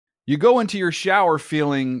You go into your shower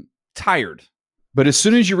feeling tired, but as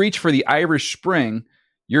soon as you reach for the Irish Spring,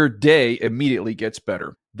 your day immediately gets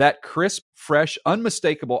better. That crisp, fresh,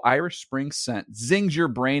 unmistakable Irish Spring scent zings your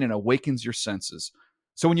brain and awakens your senses.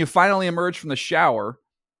 So when you finally emerge from the shower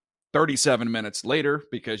 37 minutes later,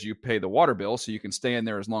 because you pay the water bill so you can stay in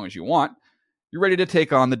there as long as you want, you're ready to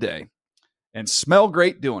take on the day and smell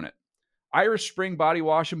great doing it. Irish Spring Body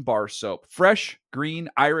Wash and Bar Soap. Fresh, green,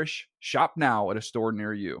 Irish. Shop now at a store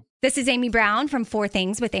near you. This is Amy Brown from 4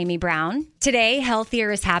 Things with Amy Brown. Today,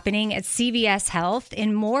 healthier is happening at CVS Health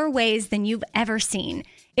in more ways than you've ever seen.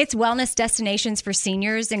 It's wellness destinations for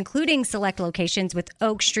seniors, including select locations with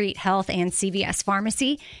Oak Street Health and CVS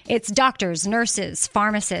Pharmacy. It's doctors, nurses,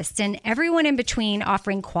 pharmacists, and everyone in between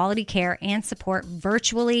offering quality care and support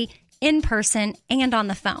virtually, in person, and on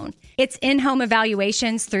the phone. It's in-home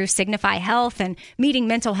evaluations through Signify Health and meeting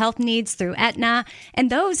mental health needs through Aetna. And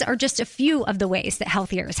those are just a few of the ways that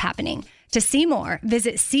healthier is happening. To see more,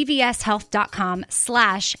 visit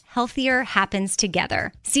cvshealth.com/healthier happens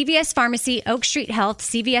together. CVS Pharmacy, Oak Street Health,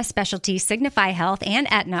 CVS Specialty, Signify Health,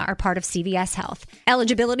 and Aetna are part of CVS Health.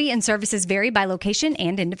 Eligibility and services vary by location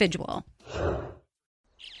and individual.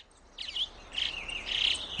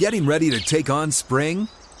 Getting ready to take on spring?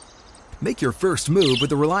 Make your first move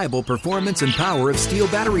with the reliable performance and power of Steel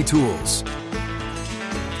battery tools.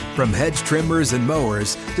 From hedge trimmers and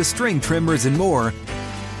mowers to string trimmers and more,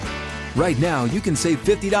 right now you can save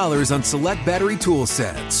 $50 on select battery tool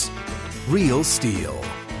sets. Real Steel.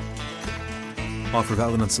 Offer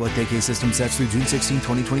valid on select AK system sets through June 16,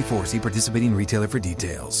 2024. See participating retailer for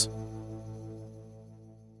details.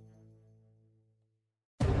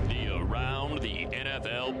 The Around the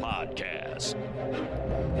NFL podcast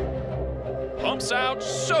pumps out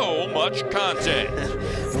so much content.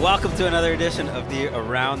 Welcome to another edition of the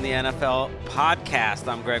Around the NFL podcast.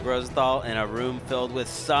 I'm Greg Rosenthal in a room filled with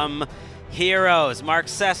some heroes, Mark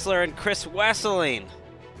Sessler and Chris Wesseling.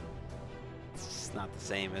 It's not the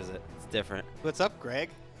same, is it? It's different. What's up,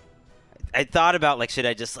 Greg? I thought about, should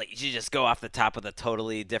you just go off the top with a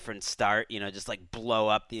totally different start, just blow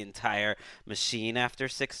up the entire machine after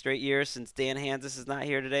 6 straight years since Dan Hanzus is not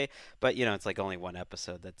here today. But, it's only one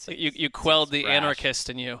episode. That's You quelled the anarchist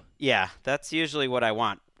in you. Yeah, that's usually what I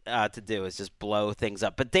want to do is just blow things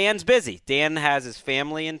up. But Dan's busy. Dan has his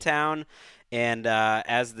family in town. And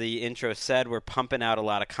as the intro said, we're pumping out a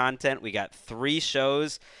lot of content. We got 3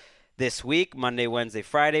 shows this week, Monday, Wednesday,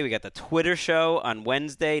 Friday. We got the Twitter show on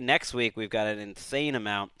Wednesday. Next week, we've got an insane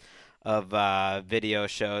amount of video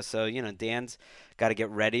shows. So, Dan's got to get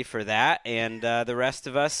ready for that. And the rest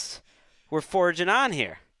of us, we're forging on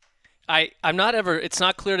here. It's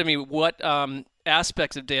not clear to me what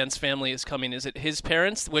aspects of Dan's family is coming. Is it his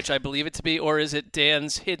parents, which I believe it to be, or is it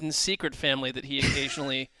Dan's hidden secret family that he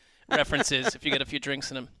occasionally references if you get a few drinks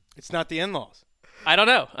in him? It's not the in-laws. I don't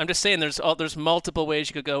know. I'm just saying there's multiple ways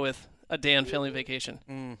you could go with a Dan family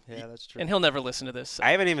vacation. Yeah, that's true. And he'll never listen to this. So.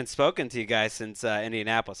 I haven't even spoken to you guys since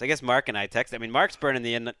Indianapolis. I guess Mark and I texted. I mean, Mark's burning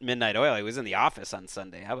the midnight oil. He was in the office on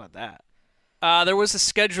Sunday. How about that? There was a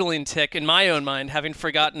scheduling tick in my own mind, having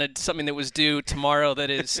forgotten something that was due tomorrow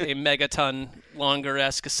that is a megaton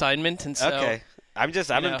longer-esque assignment. And so, okay. I'm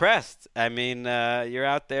impressed. I mean, you're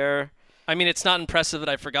out there. I mean, it's not impressive that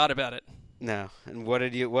I forgot about it. No. And what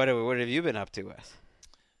have you been up to, Wes?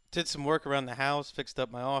 Did some work around the house, fixed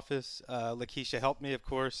up my office. Lakeisha helped me, of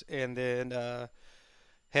course, and then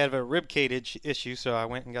had a rib cage issue, so I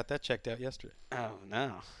went and got that checked out yesterday. Oh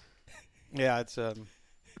no. Yeah, it's a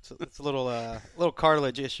little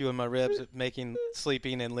cartilage issue in my ribs, making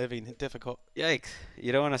sleeping and living difficult. Yikes!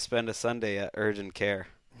 You don't want to spend a Sunday at urgent care.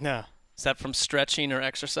 No. Is that from stretching or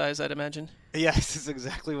exercise, I'd imagine? Yes, that's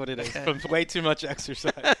exactly what it is. From way too much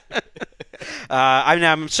exercise.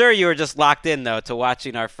 I'm sure you were just locked in, though, to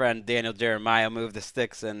watching our friend Daniel Jeremiah move the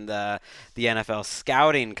sticks in the NFL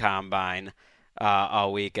scouting combine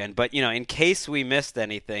all weekend. But, in case we missed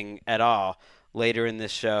anything at all, later in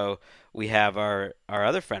this show, we have our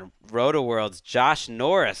other friend, Roto-World's Josh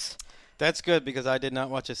Norris. That's good because I did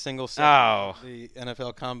not watch a single second of the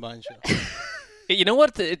NFL combine show. You know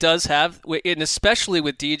what it does have, and especially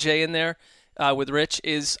with DJ in there, with Rich,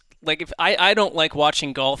 is if I don't like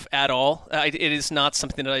watching golf at all. It is not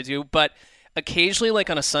something that I do, but occasionally,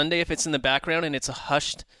 on a Sunday, if it's in the background and it's a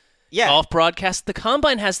hushed golf broadcast, the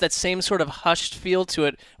combine has that same sort of hushed feel to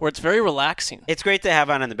it where it's very relaxing. It's great to have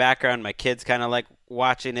on in the background. My kids kind of like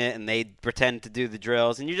watching it, and they pretend to do the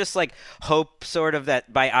drills, and you just like hope sort of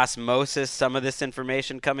that by osmosis some of this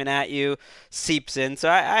information coming at you seeps in. So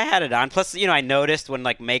I had it on. Plus, I noticed when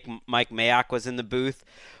like Mike Mayock was in the booth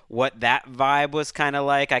what that vibe was kind of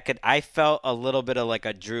like. I felt a little bit of like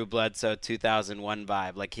a Drew Bledsoe 2001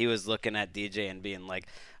 vibe. Like he was looking at DJ and being like,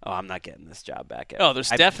 "Oh, I'm not getting this job back." Oh, there's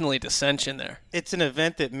definitely dissension there. It's an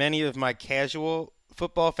event that many of my casual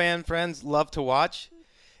football fan friends love to watch.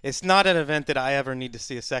 It's not an event that I ever need to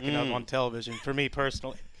see a second of on television, for me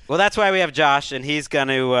personally. Well, that's why we have Josh, and he's going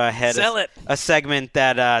to head a segment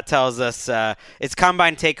that tells us it's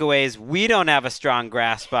Combine takeaways we don't have a strong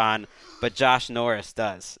grasp on, but Josh Norris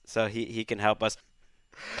does, so he can help us.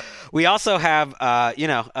 We also have,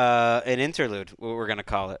 an interlude, what we're going to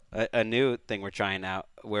call it, a new thing we're trying out,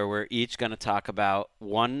 where we're each going to talk about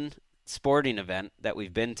one sporting event that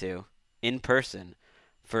we've been to in person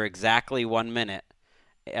for exactly 1 minute.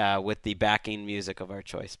 With the backing music of our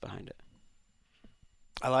choice behind it.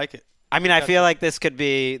 I like it. I mean, I feel like this could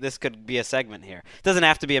be a segment here. It doesn't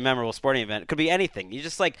have to be a memorable sporting event. It could be anything. You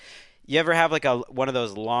just you ever have like one of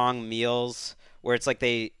those long meals where it's like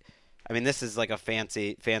this is like a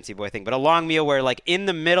fancy boy thing, but a long meal where like in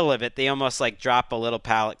the middle of it, they almost like drop a little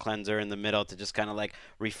palate cleanser in the middle to just kind of like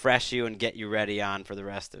refresh you and get you ready on for the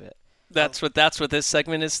rest of it. That's what this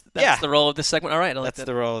segment is. That's the role of this segment. All right, that's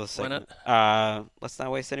the role of the segment. Let's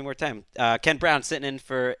not waste any more time. Kent Brown sitting in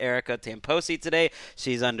for Erica Tamposi today.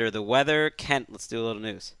 She's under the weather. Kent, let's do a little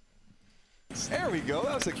news. There we go.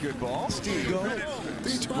 That was a good ball. Steve, go.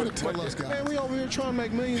 He trying to tell us, guys. Man, we over here trying to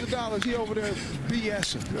make millions of dollars. He over there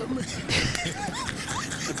BSing.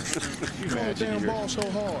 You throw the damn ball so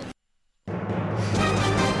hard.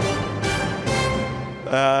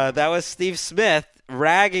 That was Steve Smith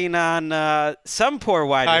ragging on some poor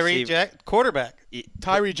wide receiver. Quarterback.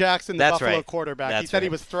 Tyree Jackson, the Buffalo quarterback. He said he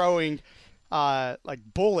was throwing like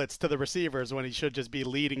bullets to the receivers when he should just be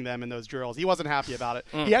leading them in those drills. He wasn't happy about it.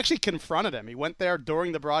 He actually confronted him. He went there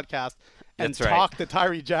during the broadcast and talked to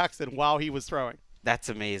Tyree Jackson while he was throwing. That's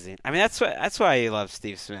amazing. I mean, that's why you love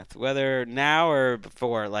Steve Smith, whether now or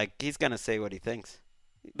before. Like, he's going to say what he thinks.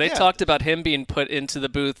 They talked about him being put into the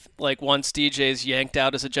booth like once DJ's yanked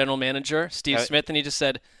out as a general manager, Steve Smith, and he just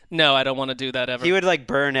said, "No, I don't want to do that ever." He would like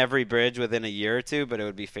burn every bridge within a year or two, but it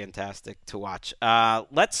would be fantastic to watch.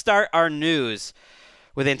 Let's start our news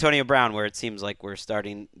with Antonio Brown, where it seems like we're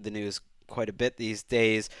starting the news quite a bit these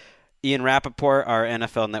days. Ian Rappaport, our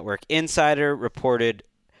NFL Network insider, reported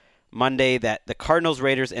Monday that the Cardinals,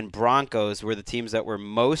 Raiders, and Broncos were the teams that were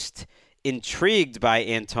most intrigued by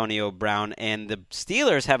Antonio Brown, and the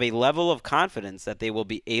Steelers have a level of confidence that they will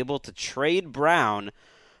be able to trade Brown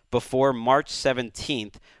before March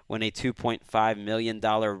 17th when a $2.5 million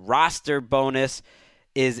roster bonus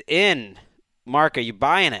is in. Mark, are you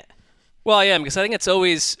buying it? Well, I am, because I think it's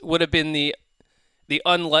always would have been the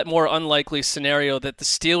more unlikely scenario that the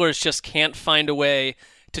Steelers just can't find a way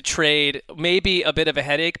to trade maybe a bit of a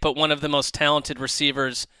headache, but one of the most talented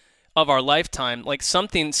receivers of our lifetime. Like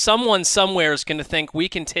someone somewhere is going to think we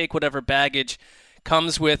can take whatever baggage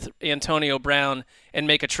comes with Antonio Brown and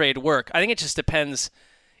make a trade work. I think it just depends.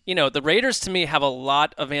 The Raiders to me have a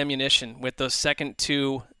lot of ammunition with those second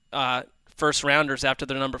two first rounders after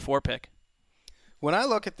their number 4 pick. When I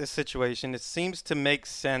look at this situation, it seems to make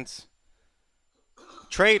sense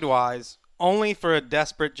trade-wise only for a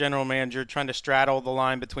desperate general manager trying to straddle the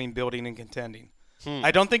line between building and contending.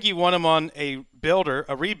 I don't think you want him on a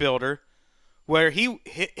rebuilder, where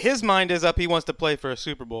his mind is up. He wants to play for a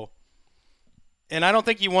Super Bowl. And I don't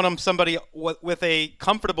think you want him somebody with a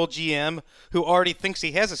comfortable GM who already thinks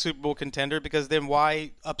he has a Super Bowl contender, because then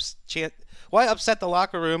why upset the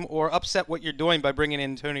locker room or upset what you're doing by bringing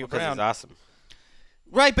in Antonio Brown? Because he's awesome.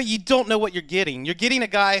 Right, but you don't know what you're getting. You're getting a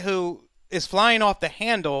guy who is flying off the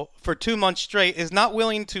handle for 2 months straight, is not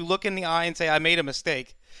willing to look in the eye and say, I made a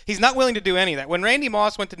mistake. He's not willing to do any of that. When Randy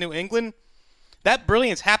Moss went to New England, that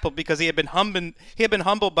brilliance happened because he had been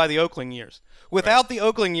humbled by the Oakland years. Without the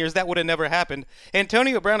Oakland years, that would have never happened.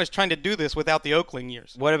 Antonio Brown is trying to do this without the Oakland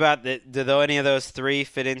years. What about do any of those three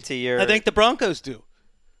fit into your? I think the Broncos do.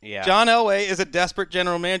 Yeah. John Elway is a desperate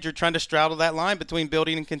general manager trying to straddle that line between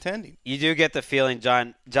building and contending. You do get the feeling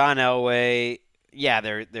John Elway,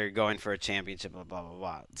 they're going for a championship, blah, blah, blah,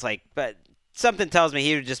 blah. It's like, but something tells me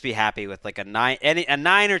he would just be happy with like a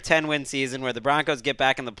 9 or 10 win season where the Broncos get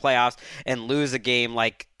back in the playoffs and lose a game.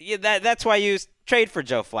 Like that's why you trade for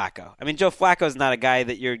Joe Flacco. I mean, Joe Flacco is not a guy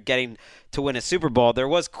that you're getting to win a Super Bowl. There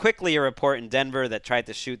was quickly a report in Denver that tried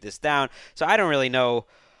to shoot this down. So I don't really know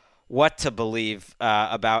what to believe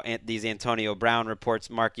about these Antonio Brown reports.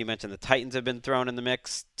 Mark, you mentioned the Titans have been thrown in the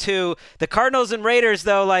mix too. The Cardinals and Raiders,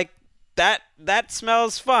 though, like that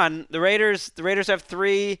smells fun. The Raiders have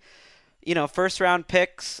 3, first-round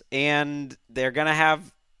picks, and they're going to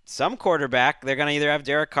have some quarterback. They're going to either have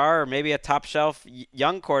Derek Carr or maybe a top-shelf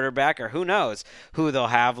young quarterback, or who knows who they'll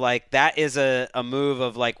have. Like, that is a move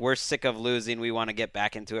of, like, we're sick of losing. We want to get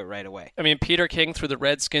back into it right away. I mean, Peter King threw the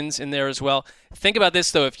Redskins in there as well. Think about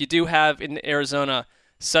this, though. If you do have in Arizona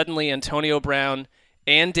suddenly Antonio Brown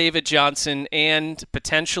and David Johnson and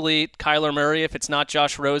potentially Kyler Murray, if it's not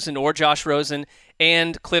Josh Rosen,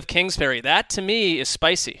 and Cliff Kingsbury, that to me is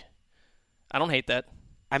spicy. I don't hate that.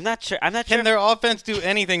 I'm not sure. Can their offense do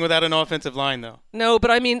anything without an offensive line, though? No, but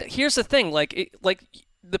I mean, here's the thing.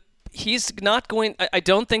 He's not going. I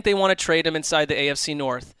don't think they want to trade him inside the AFC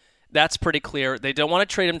North. That's pretty clear. They don't want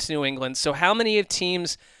to trade him to New England. So how many of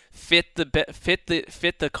teams fit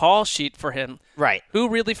the call sheet for him? Right. Who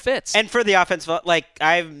really fits? And for the offensive,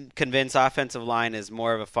 I'm convinced offensive line is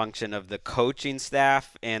more of a function of the coaching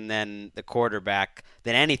staff and then the quarterback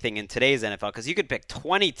than anything in today's NFL, because you could pick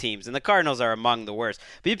 20 teams, and the Cardinals are among the worst,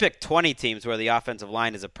 but you pick 20 teams where the offensive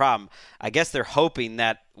line is a problem. I guess they're hoping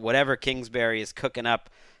that whatever Kingsbury is cooking up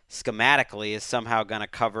schematically is somehow going to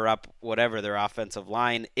cover up whatever their offensive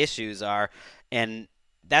line issues are, and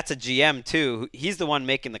that's a GM too. He's the one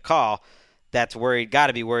making the call that's got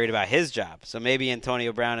to be worried about his job. So maybe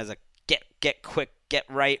Antonio Brown is a get quick, get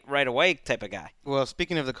right away type of guy. Well,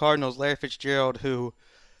 speaking of the Cardinals, Larry Fitzgerald, who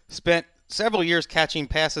spent several years catching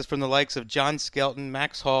passes from the likes of John Skelton,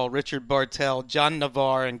 Max Hall, Richard Bartell, John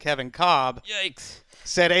Navarre, and Kevin Kolb. Yikes.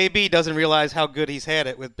 Said AB doesn't realize how good he's had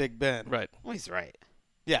it with Big Ben. Right. Well, he's right.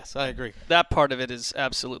 Yes, I agree. That part of it is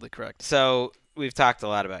absolutely correct. So we've talked a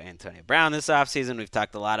lot about Antonio Brown this offseason. We've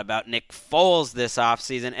talked a lot about Nick Foles this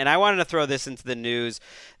offseason. And I wanted to throw this into the news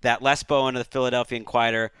that Les Bowen of the Philadelphia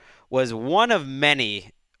Inquirer was one of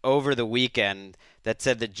many over the weekend that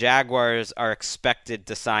said the Jaguars are expected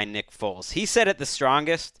to sign Nick Foles. He said it the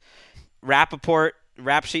strongest. Rappaport,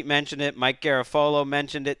 Rap Sheet mentioned it. Mike Garafolo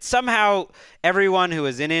mentioned it. Somehow everyone who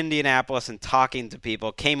was in Indianapolis and talking to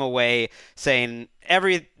people came away saying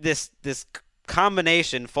this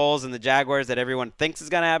combination, Foles and the Jaguars, that everyone thinks is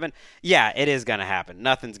going to happen. Yeah, it is going to happen.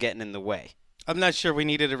 Nothing's getting in the way. I'm not sure we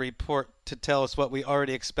needed a report to tell us what we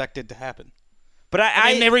already expected to happen. But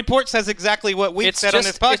I the report says exactly what we've said on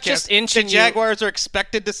this podcast. It's just inching the Jaguars are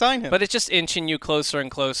expected to sign him. But it's just inching you closer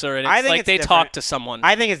and closer, and it's like they talk to someone.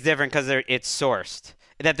 I think it's different because it's sourced.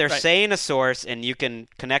 That they're saying a source, and you can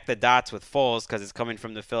connect the dots with Foles because it's coming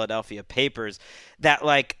from the Philadelphia papers, that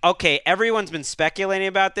everyone's been speculating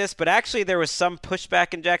about this, but actually there was some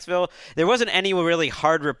pushback in Jacksonville. There wasn't any really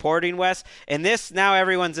hard reporting, Wes, and now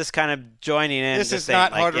everyone's just kind of joining in. This is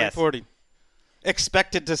not hard reporting.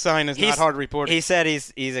 Expected to sign is not hard reporting. He said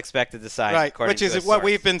he's expected to sign, right? Which is what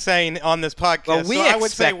we've been saying on this podcast. Well, I would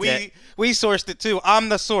say we sourced it too. I'm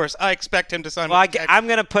the source. I expect him to sign. Well, I'm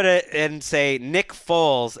going to put it and say Nick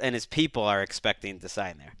Foles and his people are expecting to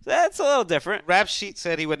sign there. That's a little different. Rap Sheet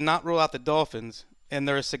said he would not rule out the Dolphins, and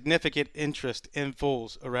there is significant interest in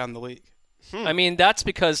Foles around the league. I mean, that's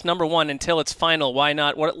because, number one, until it's final, why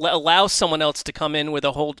not allow someone else to come in with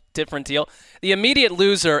a whole different deal? The immediate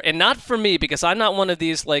loser, and not for me because I'm not one of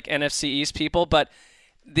these NFC East people, but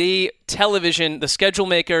the television, the schedule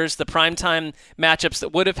makers, the primetime matchups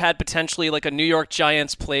that would have had potentially like a New York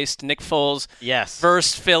Giants placed Nick Foles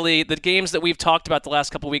versus Philly, the games that we've talked about the last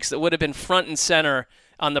couple of weeks that would have been front and center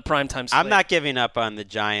on the primetime slate. I'm not giving up on the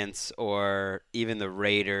Giants or even the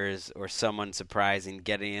Raiders or someone surprising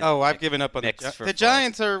getting in. Oh, I've given up on the Giants. The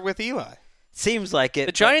Giants are with Eli. Seems like it.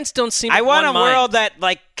 The Giants don't seem. I want a world that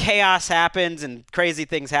chaos happens and crazy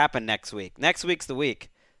things happen next week. Next week's the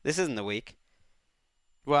week. This isn't the week.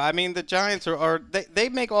 Well, I mean, the Giants they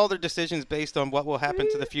make all their decisions based on what will happen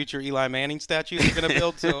to the future Eli Manning statue they're going to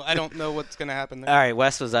build, so I don't know what's going to happen there. All right,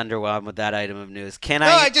 Wes was underwhelmed with that item of news.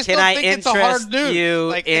 I just don't think it's a hard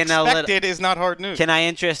news. Expected is not hard news. Can I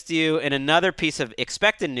interest you in another piece of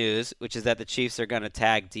expected news, which is that the Chiefs are going to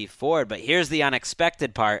tag Dee Ford, but here's the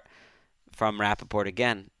unexpected part from Rappaport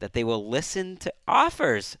again, that they will listen to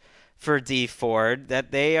offers for Dee Ford,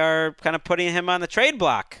 that they are kind of putting him on the trade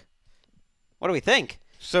block. What do we think?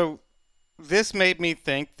 So this made me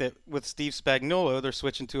think that with Steve Spagnuolo, they're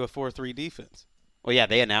switching to a 4-3 defense. Well, yeah,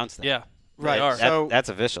 they announced that. Yeah, right. So that's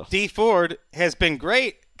official. Dee Ford has been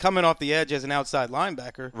great coming off the edge as an outside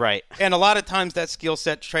linebacker. Right. And a lot of times that skill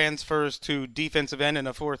set transfers to defensive end in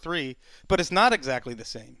a 4-3, but it's not exactly the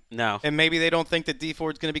same. No. And maybe they don't think that Dee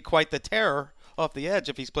Ford's going to be quite the terror off the edge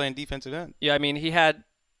if he's playing defensive end. Yeah, I mean, he had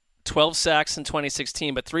 12 sacks in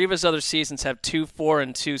 2016, but 3 of his other seasons have 2 4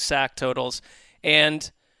 and 2 sack totals. And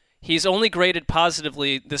he's only graded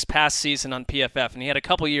positively this past season on PFF, and he had a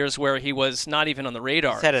couple years where he was not even on the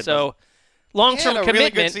radar. So long-term commitment. Really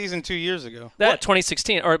good season 2 years ago.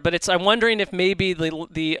 2016. I'm wondering if maybe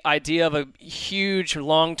the idea of a huge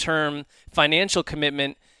long-term financial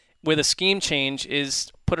commitment with a scheme change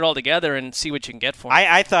is put it all together and see what you can get for him.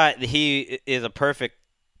 I thought he is a perfect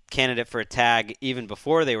candidate for a tag even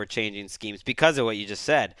before they were changing schemes because of what you just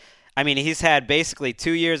said. I mean, he's had basically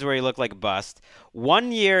 2 years where he looked like a bust.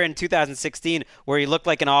 1 year in 2016 where he looked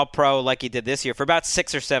like an all-pro like he did this year for about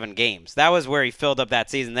 6 or 7 games. That was where he filled up that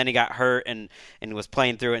season. Then he got hurt and was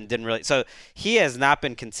playing through it and didn't really. So he has not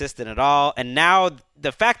been consistent at all. And now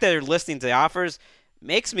the fact that they're listening to the offers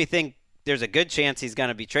makes me think there's a good chance he's going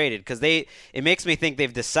to be traded because it makes me think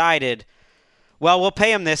they've decided, well, we'll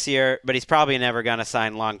pay him this year, but he's probably never going to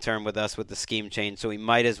sign long-term with us with the scheme change, so we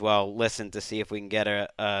might as well listen to see if we can get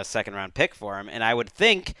a second-round pick for him. And I would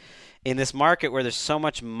think in this market where there's so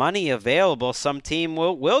much money available, some team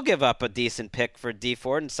will give up a decent pick for Dee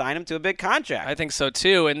Ford and sign him to a big contract. I think so,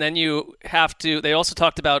 too. And then you have to – they also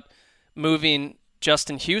talked about moving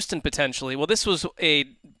Justin Houston potentially. Well, this was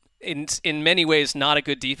in many ways not a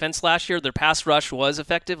good defense last year. Their pass rush was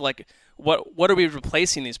effective. Like, what are we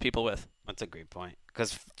replacing these people with? That's a great point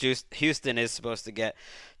because Houston is supposed to get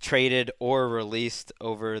traded or released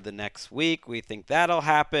over the next week. We think that'll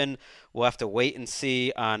happen. We'll have to wait and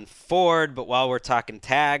see on Ford. But while we're talking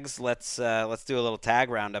tags, let's do a little tag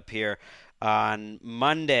roundup here. On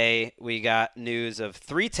Monday, we got news of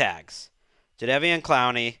 3 tags. Jadeveon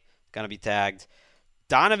Clowney going to be tagged.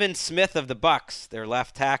 Donovan Smith of the Bucs, their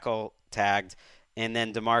left tackle, tagged. And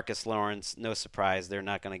then DeMarcus Lawrence, no surprise, they're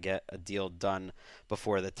not going to get a deal done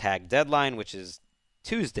before the tag deadline, which is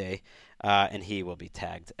Tuesday, and he will be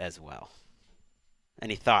tagged as well.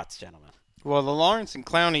 Any thoughts, gentlemen? Well, the Lawrence and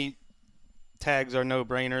Clowney tags are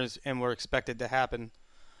no-brainers and were expected to happen.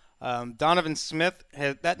 Donovan Smith,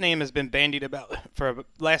 that name has been bandied about for the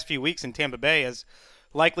last few weeks in Tampa Bay as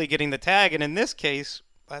likely getting the tag, and in this case,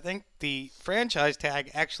 I think the franchise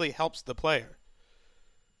tag actually helps the player.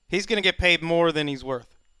 He's going to get paid more than he's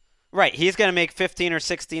worth. Right. He's going to make $15 or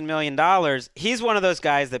 $16 million. He's one of those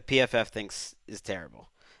guys that PFF thinks is terrible.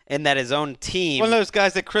 And that his own team. One of those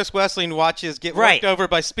guys that Chris Wesseling watches get worked over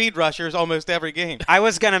by speed rushers almost every game. I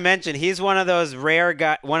was going to mention, he's one of those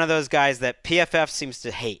one of those guys that PFF seems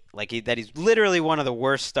to hate. That he's literally one of the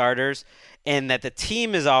worst starters. And that the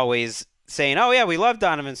team is always saying, oh, yeah, we love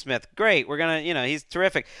Donovan Smith. Great. We're going to, he's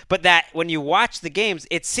terrific. But that when you watch the games,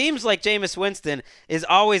 it seems like Jameis Winston is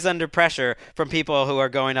always under pressure from people who are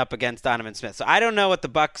going up against Donovan Smith. So I don't know what the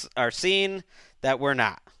Bucs are seeing that we're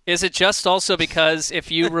not. Is it just also because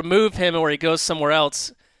if you remove him or he goes somewhere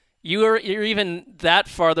else, you're even that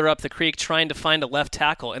farther up the creek trying to find a left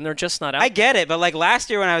tackle, and they're just not out. I get it, but last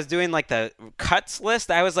year when I was doing the cuts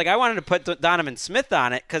list, I was I wanted to put Donovan Smith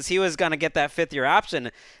on it because he was going to get that 5th-year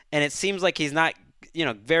option, and it seems like he's not,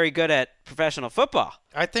 very good at professional football.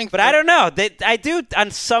 I think, but I don't know. I do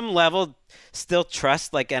on some level still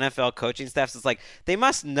trust NFL coaching staffs. It's they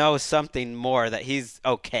must know something more that he's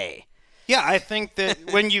okay. Yeah, I think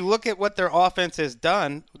that when you look at what their offense has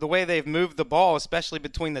done, the way they've moved the ball, especially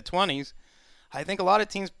between the 20s, I think a lot of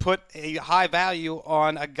teams put a high value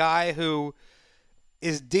on a guy who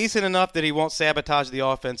is decent enough that he won't sabotage the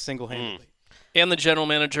offense single-handedly. And the general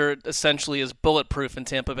manager essentially is bulletproof in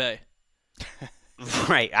Tampa Bay.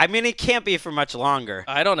 Right. I mean, it can't be for much longer.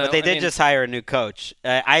 I don't know. But they did just hire a new coach.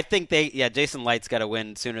 I think Jason Light's got to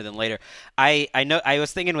win sooner than later. I know. I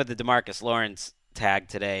was thinking with the DeMarcus Lawrence tag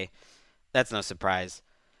today. That's no surprise.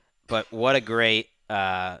 But what a great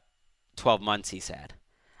 12 months he's had.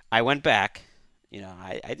 I went back.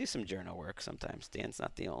 I do some journal work sometimes. Dan's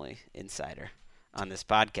not the only insider on this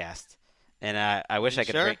podcast. And I wish I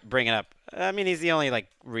could bring it up. I mean, he's the only,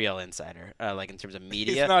 real insider, in terms of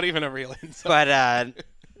media. He's not even a real insider. But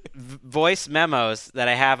voice memos that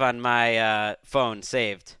I have on my phone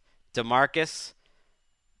saved. DeMarcus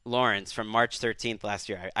Lawrence from March 13th last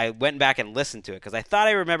year. I went back and listened to it because I thought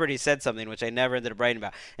I remembered he said something, which I never ended up writing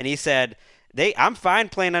about. And he said, I'm fine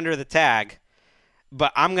playing under the tag,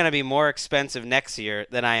 but I'm going to be more expensive next year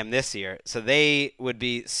than I am this year. So they would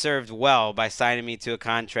be served well by signing me to a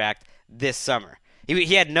contract this summer.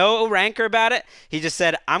 He had no rancor about it. He just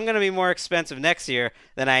said, I'm going to be more expensive next year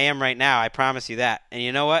than I am right now. I promise you that. And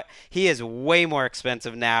you know what? He is way more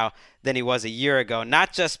expensive now than he was a year ago,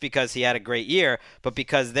 not just because he had a great year, but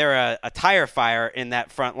because they're a tire fire in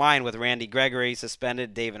that front line with Randy Gregory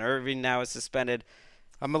suspended. David Irving now is suspended.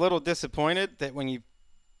 I'm a little disappointed that when you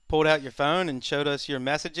pulled out your phone and showed us your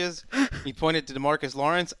messages. You pointed to DeMarcus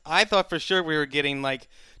Lawrence. I thought for sure we were getting like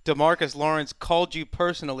DeMarcus Lawrence called you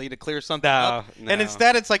personally to clear something up. No. And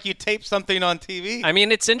instead it's like you taped something on TV. I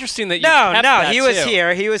mean, it's interesting that you he was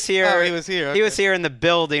here. He was here. Oh, he was here. Okay. He was here in the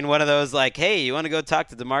building, one of those like, hey, you want to go talk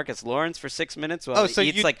to DeMarcus Lawrence for 6 minutes while he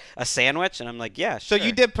eats like a sandwich? And I'm like, yeah, sure. So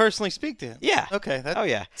you did personally speak to him? Yeah. Okay.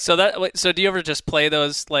 Yeah. So do you ever just play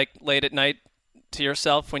those like late at night to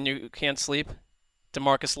yourself when you can't sleep?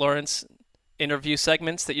 DeMarcus Lawrence interview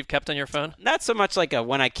segments that you've kept on your phone? Not so much like a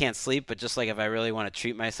when I can't sleep, but just like if I really want to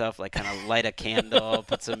treat myself, like kind of light a candle,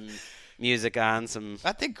 put some music on,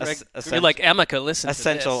 I think Greg, you're like Emeka, listen to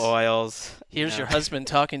essential this. Oils. Here's your husband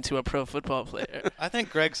talking to a pro football player. I think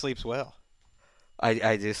Greg sleeps well.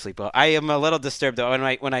 I do sleep well. I am a little disturbed though.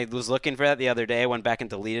 When I was looking for that the other day, I went back and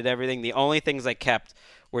deleted everything. The only things I kept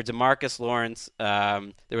were DeMarcus Lawrence.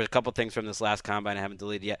 There were a couple things from this last combine I haven't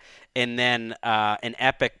deleted yet, and then an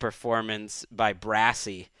epic performance by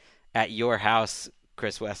Brassy at your house,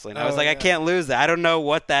 Chris Wesley. And I was like, I can't lose that. I don't know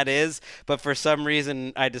what that is, but for some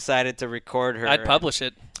reason I decided to record her. I'd publish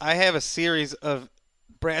it. I have a series of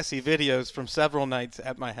Brassy videos from several nights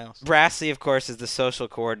at my house. Brassy, of course, is the social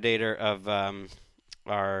coordinator of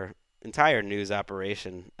our entire news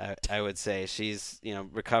operation. I would say she's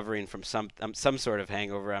recovering from some sort of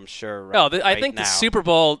hangover, I'm sure. I think the Super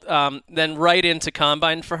Bowl then right into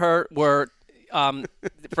combine for her were.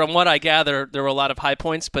 From what I gather, there were a lot of high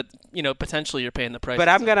points, but potentially you're paying the price. But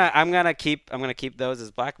I'm gonna keep those as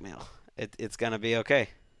blackmail. It's gonna be okay.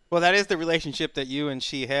 Well, that is the relationship that you and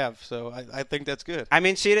she have, so I think that's good. I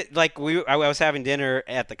mean, I was having dinner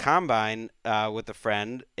at the combine with a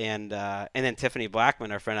friend, and then Tiffany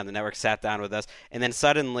Blackman, our friend on the network, sat down with us, and then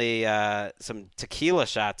suddenly some tequila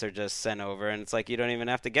shots are just sent over, and it's like you don't even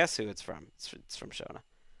have to guess who it's from. It's from Shona.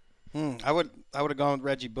 I would have gone with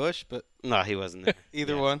Reggie Bush, but no, he wasn't there.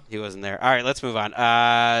 Either one. He wasn't there. All right, let's move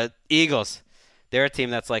on. Eagles. They're a team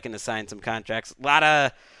that's liking to sign some contracts.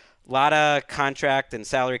 A lot of contract and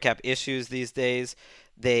salary cap issues these days.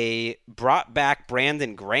 They brought back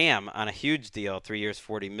Brandon Graham on a huge deal, 3 years,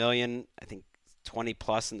 $40 million. I think 20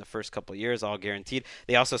 plus in the first couple of years, all guaranteed.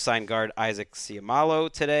 They also signed guard Isaac Seumalo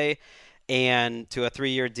today, and to a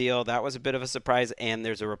 3-year deal. That was a bit of a surprise. And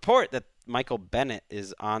there's a report that Michael Bennett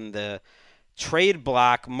is on the trade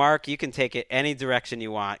block. Mark, you can take it any direction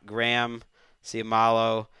you want. Graham,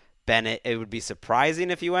 Seumalo, Bennett. It would be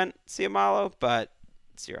surprising if you went Seumalo, but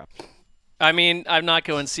it's your option. I mean, I'm not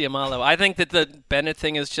going Seumalo. I think that the Bennett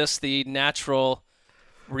thing is just the natural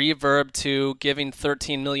reverb to giving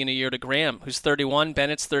 $13 million a year to Graham, who's 31.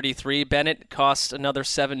 Bennett's 33. Bennett costs another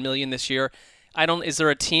 $7 million this year. Is there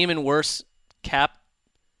a team in worse cap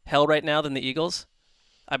hell right now than the Eagles?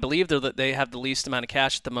 I believe they have the least amount of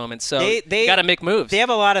cash at the moment, so they got to make moves. They have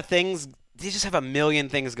a lot of things. They just have a million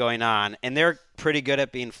things going on, and they're pretty good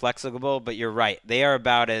at being flexible, but you're right. They are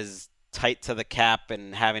about as tight to the cap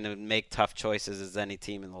and having to make tough choices as any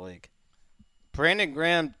team in the league. Brandon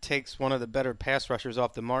Graham takes one of the better pass rushers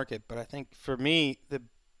off the market, but I think for me,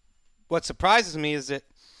 what surprises me is that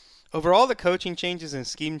over all the coaching changes and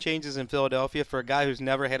scheme changes in Philadelphia, for a guy who's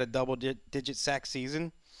never had a double-digit sack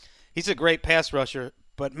season, he's a great pass rusher,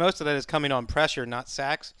 but most of that is coming on pressure, not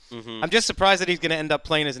sacks. Mm-hmm. I'm just surprised that he's going to end up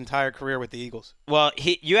playing his entire career with the Eagles. Well,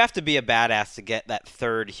 you have to be a badass to get that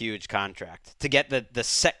third huge contract. To get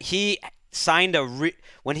he signed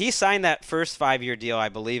when he signed that first 5-year deal, I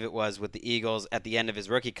believe it was, with the Eagles at the end of his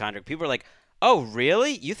rookie contract, people were like, oh,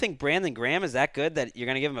 really? You think Brandon Graham is that good that you're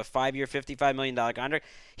going to give him a 5-year, $55 million contract?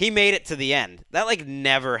 He made it to the end. That,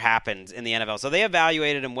 never happens in the NFL. So they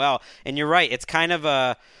evaluated him well. And you're right. It's kind of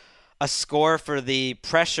a score for the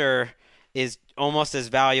pressure is almost as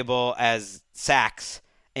valuable as sacks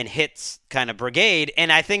and hits kind of brigade.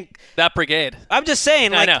 And I think that brigade, I'm just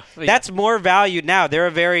saying, I know. That's more valued now. They're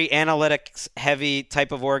a very analytics heavy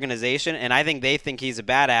type of organization. And I think they think he's a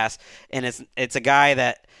badass. And it's a guy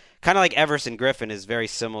that, kind of like Everson Griffin, is very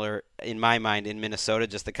similar in my mind in Minnesota,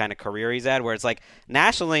 just the kind of career he's had, where it's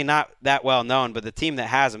nationally not that well known, but the team that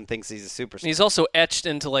has him thinks he's a superstar. He's also etched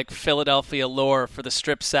into Philadelphia lore for the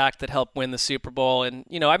strip sack that helped win the Super Bowl, and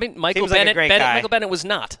Michael Bennett was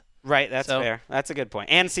not. Right, that's fair. That's a good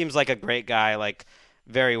point. And seems like a great guy,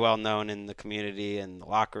 very well known in the community and the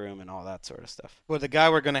locker room and all that sort of stuff. Well, the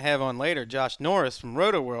guy we're going to have on later, Josh Norris from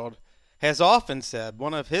RotoWorld, has often said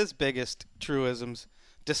one of his biggest truisms: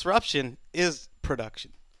 disruption is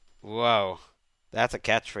production. Whoa. That's a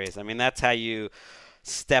catchphrase. I mean, that's how you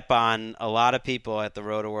step on a lot of people at the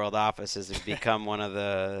RotoWorld offices and become one of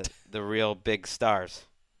the real big stars.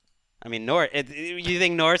 I mean, you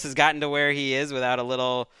think Norris has gotten to where he is without a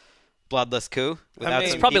little bloodless coup.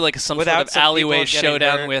 It's probably like some sort of alleyway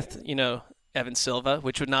showdown with, Evan Silva,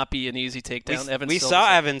 which would not be an easy takedown. We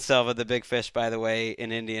saw Evan Silva, the big fish, by the way,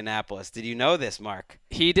 in Indianapolis. Did you know this, Mark?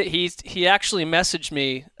 He did. He actually messaged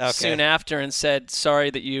me soon after and said, "Sorry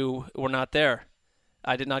that you were not there.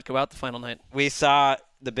 I did not go out the final night." We saw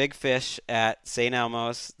the big fish at St.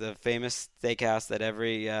 Elmo's, the famous steakhouse that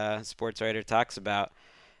every sports writer talks about.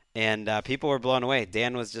 And people were blown away.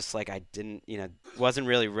 Dan was just like, wasn't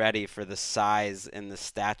really ready for the size and the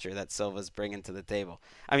stature that Silva's bringing to the table.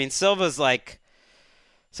 I mean, Silva's like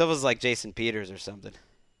Jason Peters or something.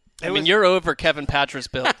 You're over Kevin Patra's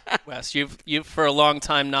build, Wes. You've for a long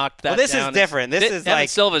time knocked that down. This is different. Evan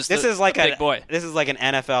Silva's big boy. This is like an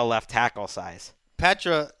NFL left tackle size.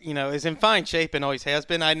 Patra, is in fine shape and always has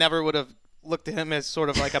been. I never would have looked at him as sort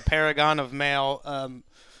of like a paragon of male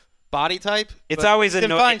body type. It's always in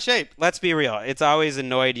fine shape. Let's be real. It's always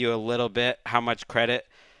annoyed you a little bit how much credit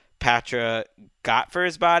Patra got for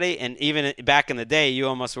his body, and even back in the day, you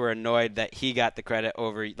almost were annoyed that he got the credit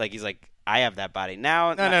over. Like he's like, I have that body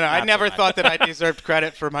now. No. I never thought that I deserved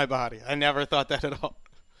credit for my body. I never thought that at all.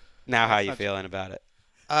 Now, how are you feeling about it?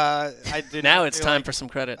 I did. Now it's time for some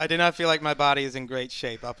credit. I do not feel like my body is in great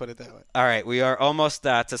shape. I'll put it that way. All right, we are almost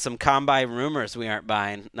to some combine rumors we aren't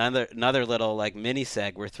buying. Another little mini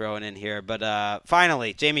seg we're throwing in here. But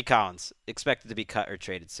finally, Jamie Collins expected to be cut or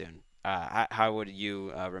traded soon. How would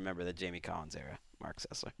you remember the Jamie Collins era, Mark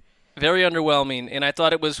Sessler? Very underwhelming, and I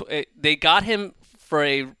thought they got him for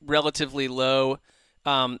a relatively low,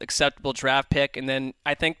 acceptable draft pick, and then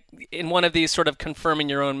I think in one of these sort of confirming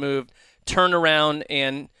your own move, turn around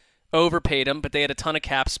and overpaid him, but they had a ton of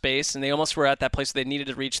cap space, and they almost were at that place where they needed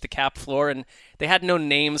to reach the cap floor, and they had no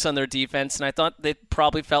names on their defense, and I thought they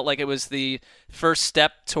probably felt like it was the first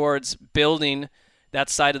step towards building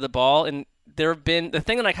that side of the ball. And there have been, the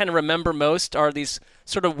thing that I kind of remember most are these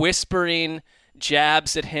sort of whispering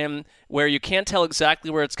jabs at him where you can't tell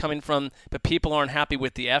exactly where it's coming from, but people aren't happy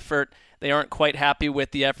with the effort. They aren't quite happy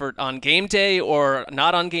with the effort on game day or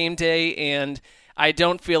not on game day, and I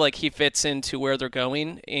don't feel like he fits into where they're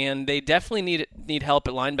going, and they definitely need help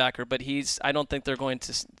at linebacker, but I don't think they're going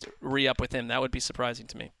to re-up with him. That would be surprising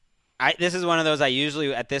to me. This is one of those I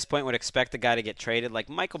usually at this point would expect the guy to get traded. Like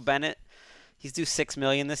Michael Bennett, he's due $6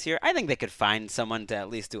 million this year. I think they could find someone to at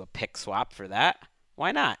least do a pick swap for that.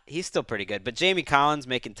 Why not? He's still pretty good. But Jamie Collins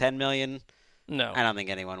making $10 million, no, I don't think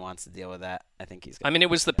anyone wants to deal with that. I think he's. It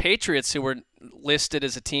was the Patriots who were listed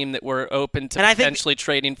as a team that were open to potentially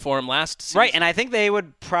trading for him last season. Right, and I think they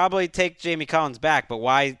would probably take Jamie Collins back. But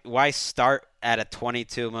why start at a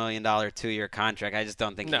 $22 million 2-year contract? I just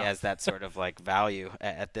don't think he has that sort of value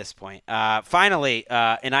at this point. Finally,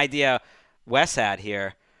 an idea Wes had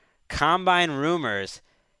here: combine rumors.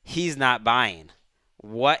 He's not buying.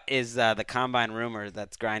 What is the combine rumor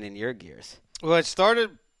that's grinding your gears? Well, it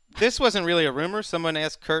started. This wasn't really a rumor. Someone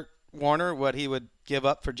asked Kurt Warner what he would give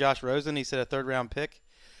up for Josh Rosen. He said a third-round pick.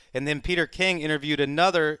 And then Peter King interviewed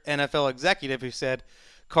another NFL executive who said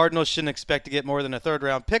Cardinals shouldn't expect to get more than a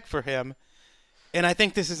third-round pick for him. And I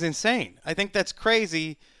think this is insane. I think that's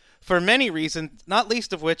crazy for many reasons, not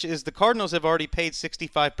least of which is the Cardinals have already paid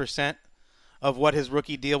 65% of what his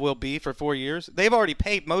rookie deal will be for 4 years. They've already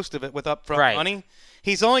paid most of it with upfront money.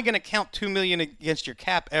 He's only going to count $2 million against your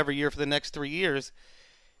cap every year for the next 3 years.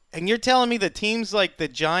 And you're telling me that teams like the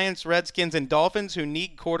Giants, Redskins, and Dolphins who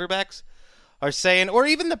need quarterbacks are saying, or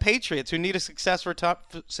even the Patriots who need a successor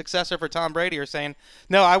for Tom Brady are saying,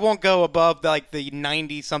 no, I won't go above the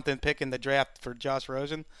 90-something pick in the draft for Josh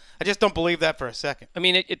Rosen. I just don't believe that for a second.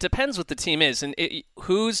 It depends what the team is and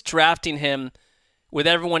who's drafting him with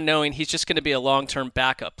everyone knowing he's just going to be a long-term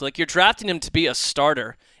backup. You're drafting him to be a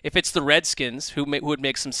starter. If it's the Redskins, who would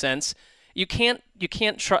make some sense, you can't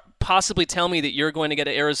possibly tell me that you're going to get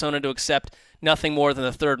Arizona to accept nothing more than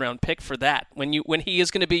a third-round pick for that when he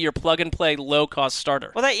is going to be your plug-and-play, low-cost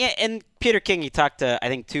starter. Well, and Peter King, he talked to, I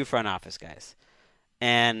think, 2 front office guys.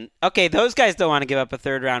 And, okay, those guys don't want to give up a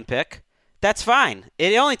third-round pick. That's fine.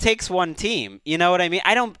 It only takes one team. You know what I mean?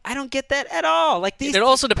 I don't get that at all. It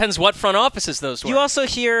also depends what front offices those were. You also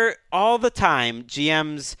hear all the time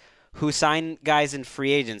GMs who sign guys in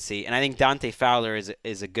free agency, and I think Dante Fowler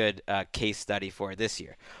is a good case study for it this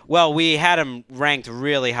year. Well, we had him ranked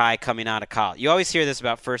really high coming out of college. You always hear this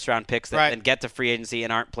about first-round picks that then get to free agency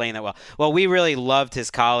and aren't playing that well. Well, we really loved his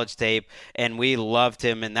college tape, and we loved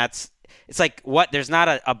him, and it's like, what? There's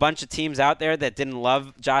not a bunch of teams out there that didn't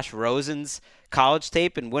love Josh Rosen's college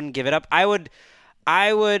tape and wouldn't give it up. I would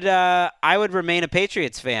remain a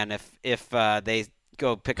Patriots fan if they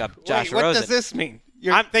go pick up Josh Rosen. What does this mean?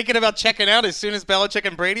 You're thinking about checking out as soon as Belichick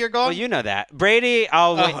and Brady are gone? Well, you know that. Brady,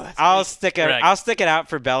 I'll stick it out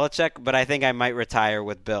for Belichick, but I think I might retire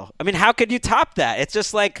with Bill. I mean, how could you top that? It's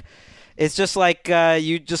just like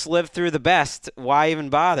you just lived through the best. Why even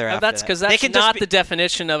bother? That's because that's not the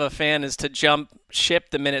definition of a fan, is to jump ship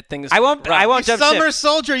the minute things. I won't jump ship. Summer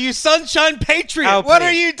soldier, you sunshine patriot. What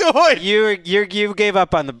are you doing? You gave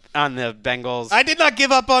up on the Bengals. I did not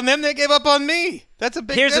give up on them. They gave up on me. That's a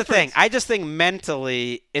big difference. Here's the thing. I just think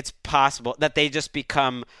mentally it's possible that they just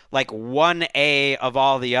become like 1A of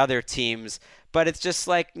all the other teams, but it's just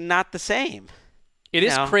like not the same. It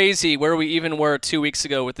is crazy where we even were 2 weeks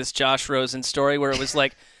ago with this Josh Rosen story, where it was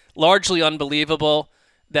like largely unbelievable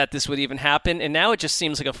that this would even happen, and now it just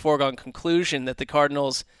seems like a foregone conclusion that the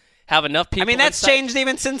Cardinals have enough people. I mean, that's changed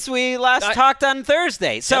even since we last talked on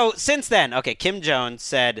Thursday. So since then, okay, Kim Jones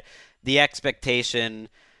said the expectation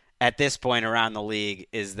at this point around the league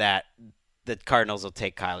is that the Cardinals will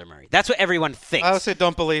take Kyler Murray. That's what everyone thinks. I also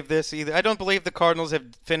don't believe this either. I don't believe the Cardinals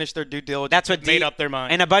have finished their due diligence. That's what made up their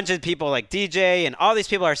mind. And a bunch of people like DJ and all these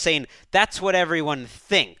people are saying that's what everyone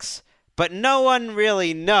thinks. But no one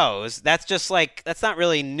really knows. That's just like, that's not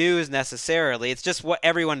really news necessarily. It's just what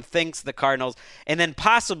everyone thinks the Cardinals, and then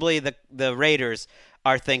possibly the Raiders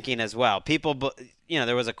are thinking as well. People,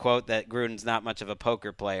 there was a quote that Gruden's not much of a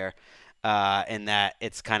poker player. And that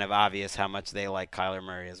it's kind of obvious how much they like Kyler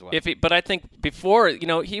Murray as well. But I think before,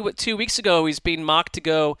 2 weeks ago, he's being mocked to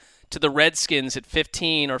go to the Redskins at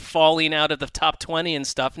 15 or falling out of the top 20 and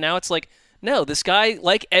stuff. Now it's like, no, this guy,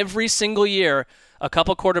 like every single year, a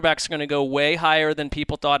couple quarterbacks are going to go way higher than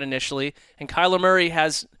people thought initially. And Kyler Murray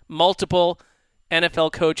has multiple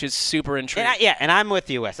NFL coaches super intrigued. And I'm with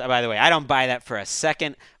you, Wes. By the way, I don't buy that for a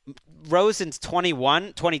second. Rosen's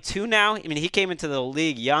 21, 22 now. I mean, he came into the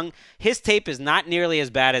league young. His tape is not nearly as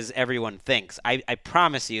bad as everyone thinks. I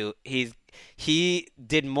promise you, he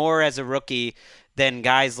did more as a rookie than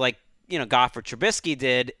guys like Goff or Trubisky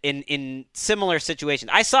did in similar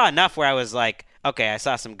situations. I saw enough where I was like, okay, I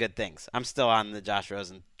saw some good things. I'm still on the Josh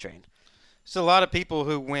Rosen train. So a lot of people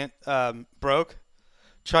who went broke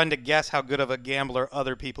trying to guess how good of a gambler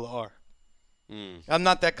other people are. I'm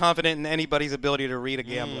not that confident in anybody's ability to read a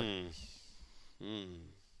gambler.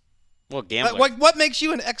 Well, gambler. What makes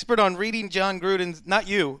you an expert on reading John Gruden's? Not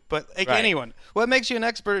you, but anyone. What makes you an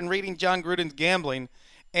expert in reading John Gruden's gambling,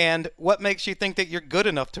 and what makes you think that you're good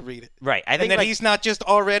enough to read it? Right. I think that he's not just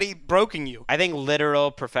already broken you. I think literal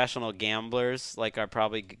professional gamblers are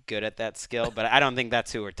probably good at that skill, but I don't think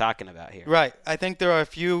that's who we're talking about here. Right. I think there are a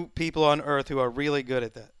few people on earth who are really good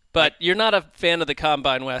at that. But you're not a fan of the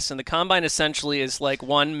Combine, Wes, and the Combine essentially is like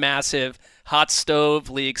one massive hot stove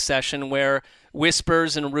league session where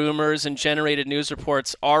whispers and rumors and generated news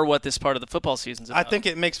reports are what this part of the football season's about. I think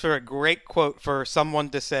it makes for a great quote for someone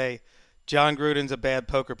to say, John Gruden's a bad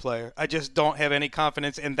poker player. I just don't have any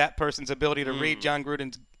confidence in that person's ability to read John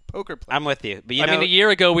Gruden's poker play. I'm with you. But I mean, a year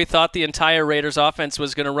ago we thought the entire Raiders offense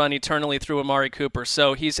was going to run eternally through Amari Cooper.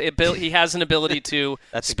 So he has an ability to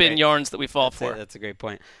spin yarns that we fall for. That's a great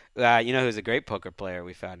point. You know who's a great poker player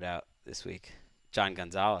we found out this week? John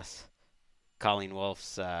Gonzalez. Colleen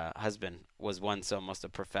Wolfe's husband was once almost a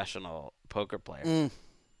professional poker player.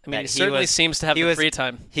 I mean, he certainly seems to have the free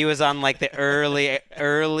time. He was on like the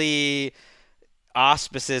early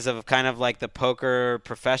auspices of kind of like the poker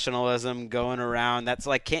professionalism going around. That's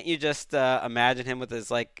like, can't you just imagine him with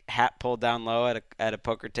his like hat pulled down low at a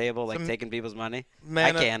poker table, like taking people's money?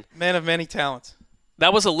 I can. Man of many talents.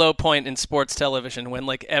 That was a low point in sports television when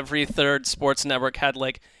like every third sports network had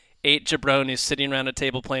like 8 jabronis sitting around a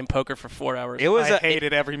table playing poker for 4 hours. I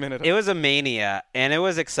hated every minute of it. It was a mania, and it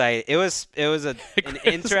was exciting. It was an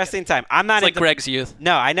interesting time. I'm not like Greg's youth.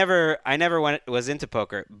 No, I never was into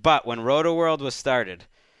poker. But when Roto World was started,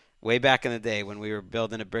 way back in the day when we were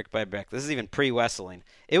building it brick by brick, this is even pre-Wesseling.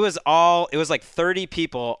 It was like 30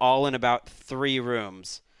 people all in about 3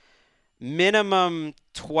 rooms. Minimum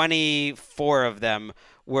 24 of them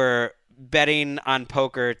were betting on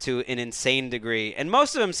poker to an insane degree, and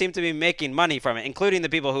most of them seem to be making money from it, including the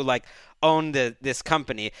people who like own this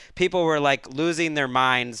company. People were like losing their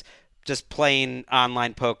minds just playing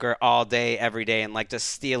online poker all day every day and like just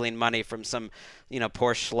stealing money from some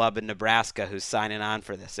poor schlub in Nebraska who's signing on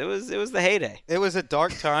for this. It was the heyday. It was a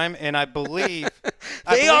dark time, and I believe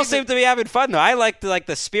they all seem to be having fun though. I liked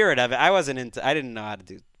the spirit of it. I didn't know how to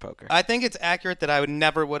do poker. I think it's accurate that I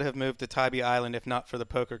never would have moved to Tybee Island if not for the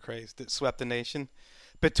poker craze that swept the nation.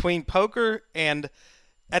 Between poker and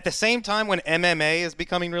at the same time when MMA is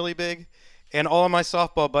becoming really big, and all of my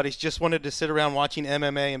softball buddies just wanted to sit around watching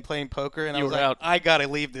MMA and playing poker, and I was like, I got to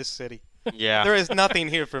leave this city. Yeah. There is nothing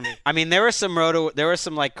here for me. I mean, there were some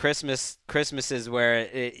like Christmases where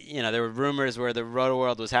there were rumors where the Roto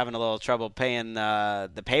World was having a little trouble paying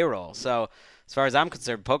the payroll. So as far as I'm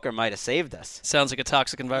concerned, poker might have saved us. Sounds like a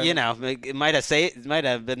toxic environment. It might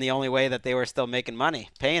have been the only way that they were still making money,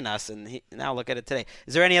 paying us. And now look at it today.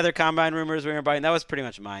 Is there any other combine rumors we were buying? That was pretty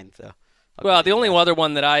much mine. So. Well, the only other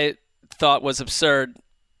one that I thought was absurd,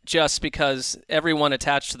 just because everyone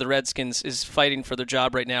attached to the Redskins is fighting for their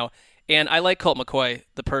job right now. And I like Colt McCoy,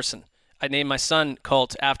 the person. I named my son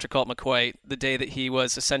Colt after Colt McCoy the day that he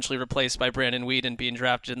was essentially replaced by Brandon Weeden being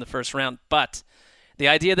drafted in the first round. But the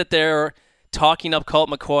idea that they're talking up Colt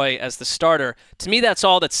McCoy as the starter, to me that's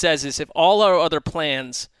all that says is if all our other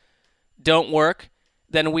plans don't work,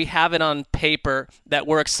 then we have it on paper that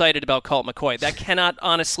we're excited about Colt McCoy. That cannot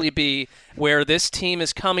honestly be where this team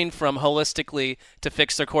is coming from holistically to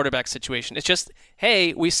fix their quarterback situation. It's just,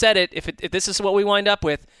 hey, we said it. If this is what we wind up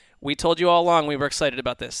with, we told you all along we were excited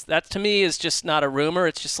about this. That, to me, is just not a rumor.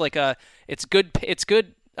 It's just like it's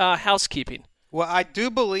good housekeeping. Well, I do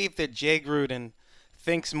believe that Jay Gruden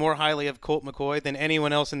thinks more highly of Colt McCoy than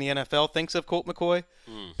anyone else in the NFL thinks of Colt McCoy.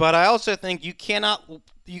 But I also think you cannot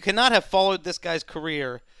have followed this guy's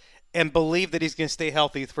career and believe that he's going to stay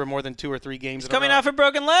healthy for more than 2 or 3 games. He's coming off a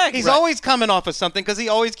broken leg. He's always coming off of something because he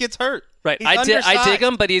always gets hurt. Right. I dig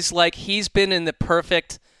him, but he's been in the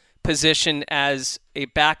perfect position as a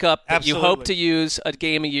backup that you hope to use a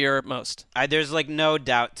game a year at most. There's no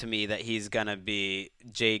doubt to me that he's going to be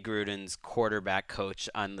Jay Gruden's quarterback coach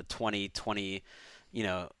on the 2020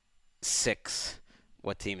 6.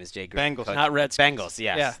 What team is Jay Gruden? Bengals. Not Redskins. Bengals,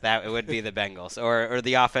 yes. Yeah. That it would be the Bengals or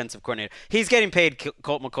the offensive coordinator. He's getting paid,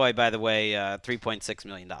 Colt McCoy, by the way, $3.6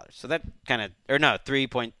 million. So that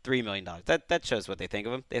 $3.3 million. That shows what they think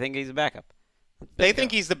of him. They think he's a backup. They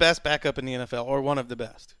think he's the best backup in the NFL or one of the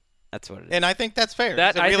best. That's what it is. And I think that's fair.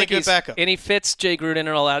 He's a really good backup. And he fits Jay Gruden and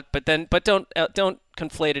all that, but don't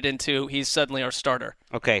conflate it into he's suddenly our starter.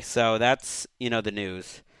 Okay, so that's, the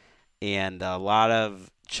news. And a lot of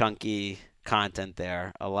chunky content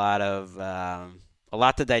there, a lot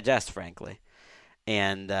to digest, frankly.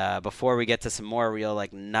 And before we get to some more real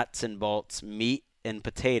nuts and bolts, meat and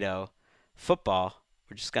potato football,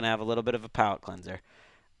 we're just gonna have a little bit of a palate cleanser,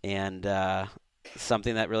 and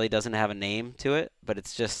something that really doesn't have a name to it, but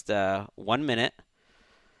it's just 1 minute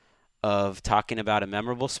of talking about a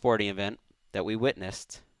memorable sporting event that we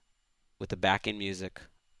witnessed with the backing music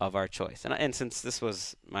of our choice. And since this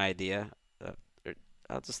was my idea,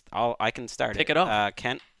 I can start Pick it off.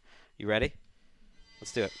 Kent, you ready?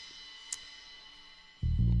 Let's do it.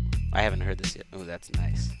 I haven't heard this yet. Oh, that's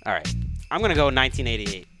nice. All right. I'm going to go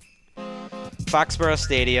 1988. Foxborough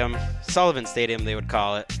Stadium, Sullivan Stadium they would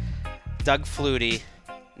call it. Doug Flutie,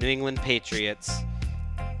 New England Patriots,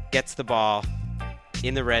 gets the ball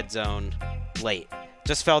in the red zone late.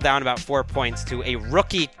 Just fell down about 4 points to a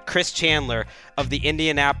rookie Chris Chandler of the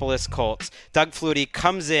Indianapolis Colts. Doug Flutie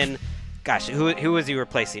comes in. Gosh, who was he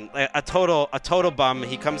replacing? A total bum.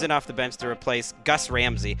 He comes in off the bench to replace Gus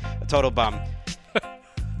Ramsey, a total bum.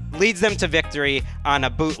 Leads them to victory on a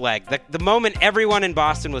bootleg. The moment everyone in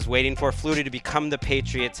Boston was waiting for Flutie to become the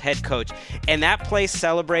Patriots head coach. And that place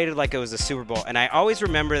celebrated like it was a Super Bowl. And I always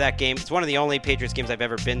remember that game. It's one of the only Patriots games I've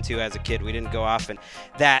ever been to as a kid. We didn't go often.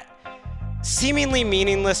 That seemingly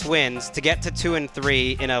meaningless wins to get to 2 and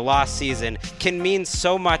 3 in a lost season can mean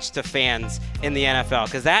so much to fans in the NFL.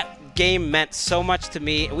 Because that game meant so much to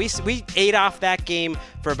me. We ate off that game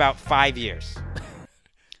for about 5 years.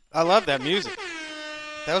 I love that music.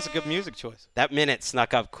 That was a good music choice. That minute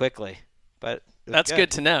snuck up quickly, but that's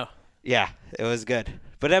good to know. Yeah, it was good.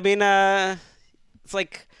 But I mean, it's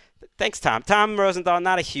like, thanks, Tom. Tom Rosenthal,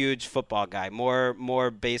 not a huge football guy,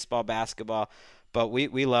 more baseball, basketball, but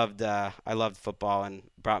we loved. I loved football and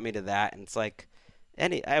brought me to that. And it's like,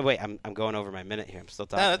 I'm going over my minute here. I'm still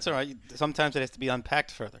talking. No, that's all right. Sometimes it has to be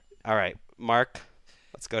unpacked further. All right, Mark.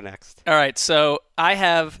 Let's go next. All right, so I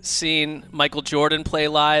have seen Michael Jordan play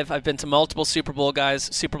live. I've been to multiple Super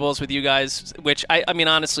Bowls with you guys, which, I mean,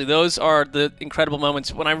 honestly, those are the incredible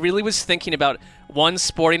moments. When I really was thinking about one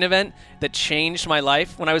sporting event that changed my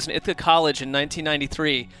life, when I was at the college in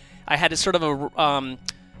 1993, I had a sort of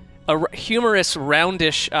a humorous,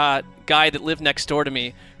 roundish guy that lived next door to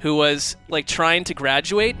me who was, like, trying to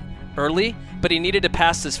graduate early, but he needed to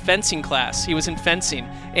pass this fencing class. He was in fencing,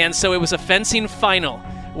 and so it was a fencing final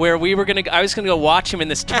where I was gonna go watch him in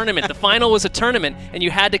this tournament. The final was a tournament, and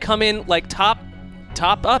you had to come in like top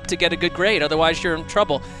up to get a good grade, otherwise you're in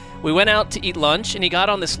trouble. We went out to eat lunch, and he got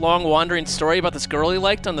on this long wandering story about this girl he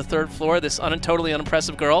liked on the 3rd floor, this totally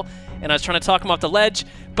unimpressive girl. And I was trying to talk him off the ledge,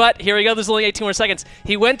 but here we go. There's only 18 more seconds.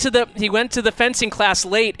 He went to the fencing class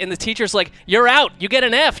late, and the teacher's like, "You're out. You get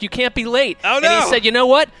an F. You can't be late." Oh no! And he said, "You know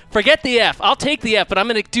what? Forget the F. I'll take the F, but I'm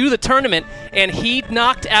going to do the tournament." And he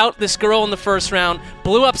knocked out this girl in the 1st round,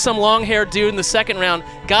 blew up some long-haired dude in the 2nd round,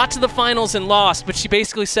 got to the finals and lost. But she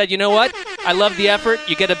basically said, "You know what? I love the effort.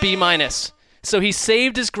 You get a B-." So he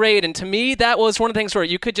saved his grade, and to me, that was one of the things where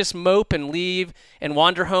you could just mope and leave and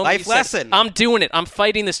wander home. Life lesson. I'm doing it. I'm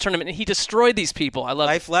fighting this tournament, and he destroyed these people. I love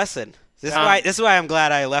life it. lesson. This is why I'm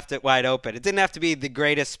glad I left it wide open. It didn't have to be the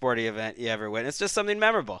greatest sporting event you ever win. It's just something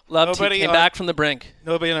memorable. Loved he came back from the brink.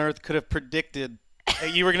 Nobody on earth could have predicted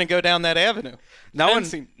that you were going to go down that avenue. No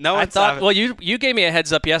one thought. Well, you gave me a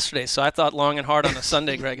heads up yesterday, so I thought long and hard on a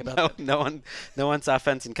Sunday, Greg, about that. No one saw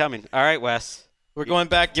fencing coming. All right, Wes. We're going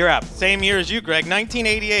back. You're up. Same year as you, Greg.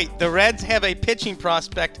 1988. The Reds have a pitching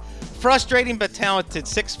prospect, frustrating but talented,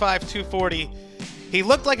 6'5", 240. He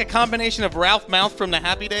looked like a combination of Ralph Mouth from the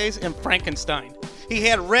Happy Days and Frankenstein. He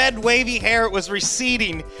had red, wavy hair. It was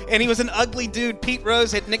receding, and he was an ugly dude. Pete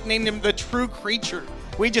Rose had nicknamed him the True Creature.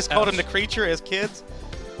 We just called him the Creature as kids.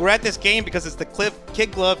 We're at this game because it's the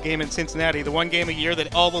Kid Glove game in Cincinnati, the one game a year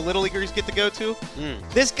that all the Little Leaguers get to go to.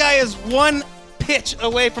 This guy is one pitch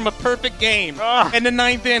away from a perfect game in the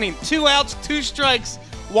 9th inning. 2 outs, 2 strikes.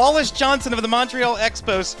 Wallace Johnson of the Montreal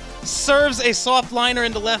Expos serves a soft liner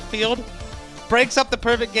into left field, breaks up the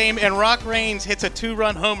perfect game, and Rock Raines hits a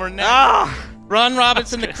 2-run homer net. Ron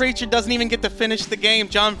Robinson, the Creature, doesn't even get to finish the game.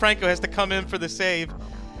 John Franco has to come in for the save.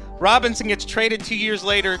 Robinson gets traded 2 years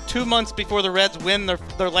later, 2 months before the Reds win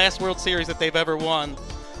their last World Series that they've ever won.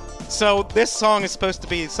 So this song is supposed to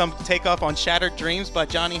be some takeoff on Shattered Dreams by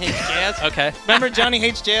Johnny Hates Jazz. Okay. Remember Johnny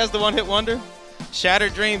Hates Jazz, the one-hit wonder?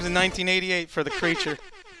 Shattered Dreams in 1988 for the Creature.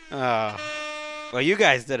 Well, you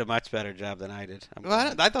guys did a much better job than I did.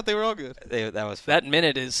 Well, I thought they were all good. That was fun.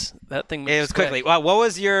 That thing moves. It was quickly. Well, what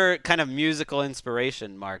was your kind of musical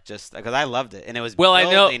inspiration, Mark? Just because I loved it, and it was. Well,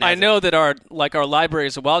 I know that our library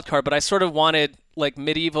is a wild card, but I sort of wanted like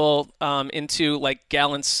medieval into like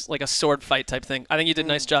gallants, like a sword fight type thing. I think you did a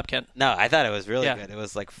nice job, Ken. No, I thought it was really good. It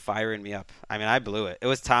was like firing me up. I mean, I blew it. It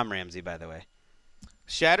was Tom Ramsey, by the way.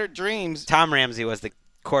 Shattered Dreams. Tom Ramsey was the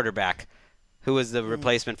quarterback. Who was the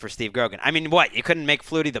replacement for Steve Grogan? I mean, what? You couldn't make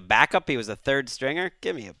Flutie the backup? He was a 3rd stringer?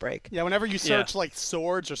 Give me a break. Yeah, whenever you search like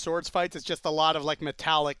swords or swords fights, it's just a lot of like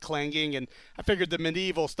metallic clanging, and I figured the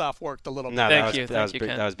medieval stuff worked a little bit. No, that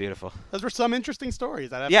was beautiful. Those were some interesting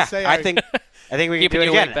stories, I'd have to say. I think we can do it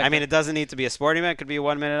again. I mean, it doesn't need to be a sporting event. It could be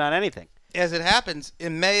 1 minute on anything. As it happens,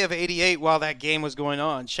 in May of '88, while that game was going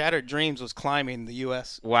on, Shattered Dreams was climbing the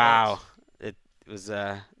U.S. Wow. It was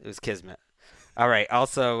Kismet. All right,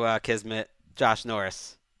 also Kismet. Josh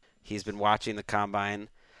Norris. He's been watching the Combine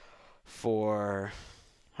for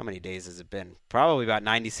how many days has it been? Probably about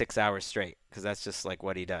 96 hours straight, because that's just like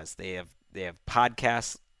what he does. They have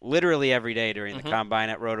podcasts literally every day during the Combine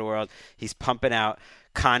at Roto-World. He's pumping out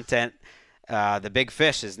content. The Big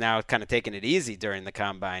Fish is now kind of taking it easy during the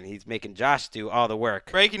Combine. He's making Josh do all the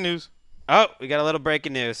work. Breaking news. Oh, we got a little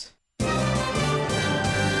breaking news.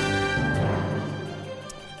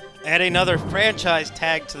 Add another franchise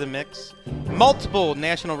tag to the mix. Multiple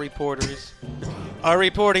national reporters are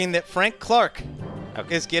reporting that Frank Clark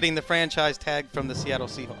is getting the franchise tag from the Seattle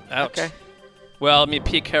Seahawks. Ouch. Okay. Well, I mean,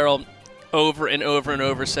 Pete Carroll over and over and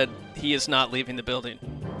over said he is not leaving the building.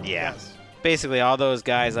 Yeah. Yes. Basically, all those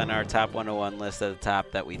guys on our top 101 list at the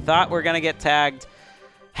top that we thought were going to get tagged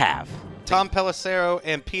have. Tom Pelissero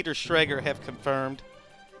and Peter Schrager have confirmed.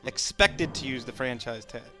 Expected to use the franchise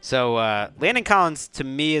tag. So Landon Collins, to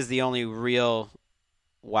me, is the only real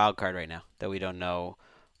wild card right now that we don't know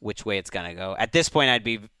which way it's going to go. At this point, I'd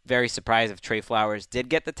be very surprised if Trey Flowers did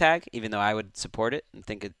get the tag, even though I would support it and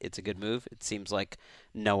think it's a good move. It seems like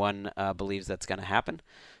no one believes that's going to happen.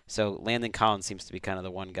 So Landon Collins seems to be kind of the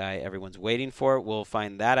one guy everyone's waiting for. We'll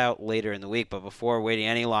find that out later in the week. But before waiting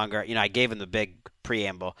any longer, I gave him the big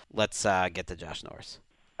preamble. Let's get to Josh Norris.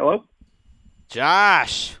 Hello?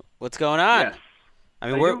 Josh, what's going on? Yes. I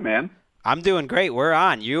mean, man. I'm doing great. We're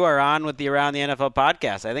on. You are on with the Around the NFL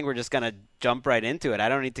podcast. I think we're just going to jump right into it. I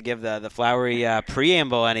don't need to give the flowery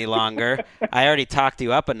preamble any longer. I already talked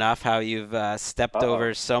you up enough how you've stepped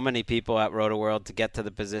over so many people at Roto-World to get to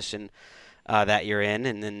the position that you're in,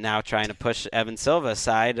 and then now trying to push Evan Silva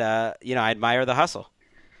aside. I admire the hustle.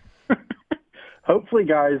 Hopefully,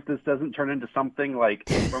 guys, this doesn't turn into something like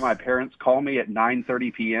where my parents call me at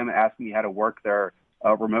 9:30 p.m. asking me how to work their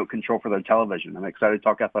remote control for their television. I'm excited to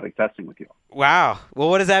talk athletic testing with you. Wow. Well,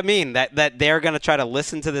 what does that mean? That they're going to try to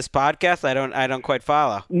listen to this podcast? I don't quite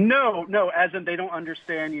follow. No, as in they don't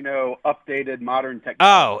understand, updated modern technology.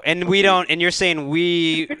 Oh, and we don't. And you're saying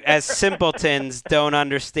we, as simpletons, don't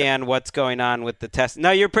understand what's going on with the test.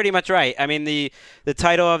 No, you're pretty much right. I mean, the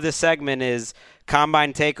title of this segment is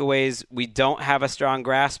Combine Takeaways We Don't Have a Strong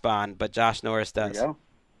Grasp On, but Josh Norris does. There you go.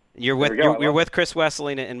 You're with Chris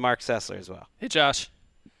Wesseling and Mark Sessler as well. Hey, Josh.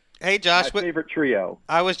 Hey, Josh. My favorite trio.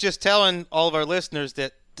 I was just telling all of our listeners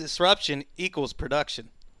that disruption equals production.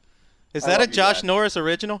 Is that a Josh Norris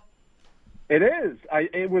original? It is.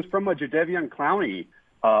 It was from a Jadeveon Clowney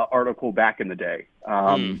article back in the day,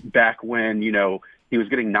 back when, he was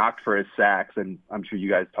getting knocked for his sacks. And I'm sure you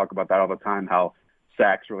guys talk about that all the time, how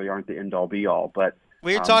sacks really aren't the end-all, be-all. But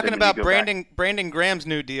we were talking about Brandon Graham's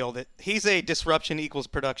new deal, that he's a disruption equals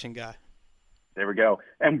production guy. There we go.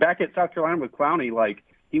 And back at South Carolina with Clowney,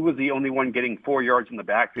 he was the only one getting 4 yards in the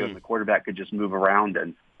backfield, and the quarterback could just move around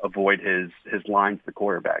and avoid his line to the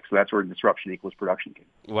quarterback. So that's where disruption equals production came.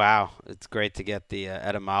 Wow. It's great to get the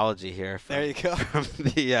etymology here there you go. From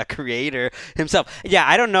the creator himself. Yeah,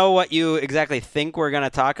 I don't know what you exactly think we're going to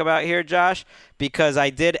talk about here, Josh, because I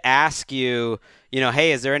did ask you,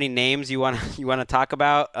 hey, is there any names you want to talk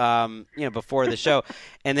about, before the show?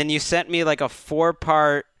 And then you sent me like a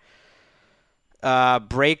 4-part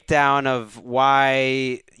breakdown of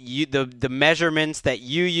why the measurements that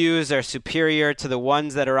you use are superior to the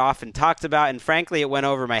ones that are often talked about. And frankly, it went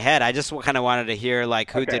over my head. I just kind of wanted to hear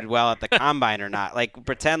who did well at the combine or not.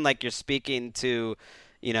 Pretend like you're speaking to,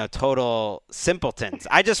 total simpletons.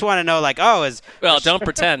 I just want to know don't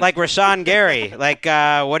pretend. Like Rashawn Gary.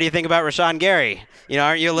 What do you think about Rashawn Gary?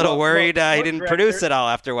 Aren't you a little worried he didn't produce it all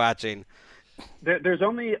after watching? There's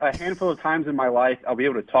only a handful of times in my life I'll be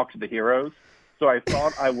able to talk to the heroes. So I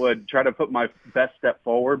thought I would try to put my best foot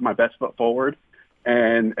forward,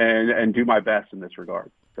 and do my best in this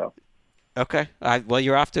regard. So, okay. Well,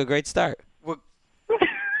 you're off to a great start.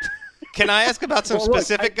 Can I ask about some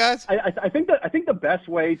specific guys? I think the best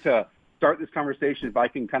way to start this conversation, if I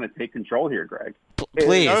can kind of take control here, Greg,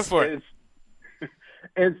 please go for it.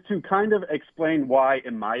 Is to kind of explain why,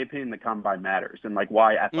 in my opinion, the combine matters and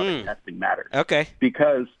why athletic testing matters. Okay.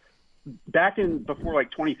 Because back before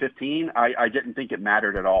 2015, I didn't think it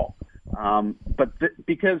mattered at all.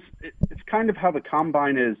 Because it's kind of how the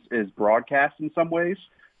combine is broadcast in some ways,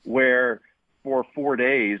 where for 4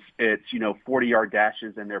 days it's 40-yard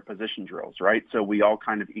dashes and their position drills, right? So we all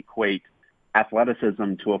kind of equate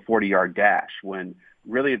athleticism to a 40-yard dash when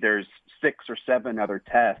really there's 6 or 7 other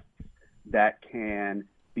tests that can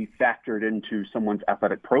be factored into someone's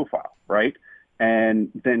athletic profile, right?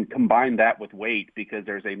 And then combine that with weight, because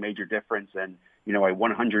there's a major difference in, a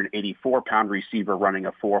 184-pound receiver running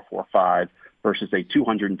a 4.45 versus a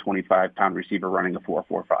 225-pound receiver running a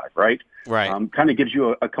 4.45, right? Right. Kind of gives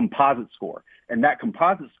you a composite score. And that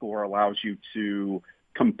composite score allows you to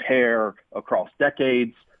compare across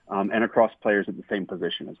decades and across players at the same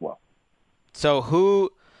position as well. So who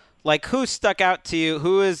stuck out to you?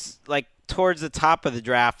 Who is towards the top of the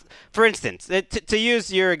draft? For instance, to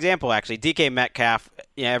use your example, actually, DK Metcalf,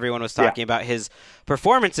 everyone was talking about his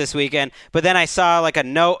performance this weekend, but then I saw a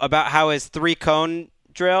note about how his 3-cone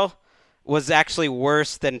drill was actually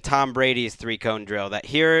worse than Tom Brady's 3-cone drill. That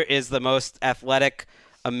here is the most athletic,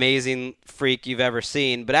 amazing freak you've ever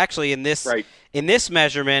seen, but actually in this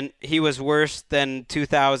measurement, he was worse than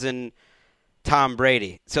 2000 Tom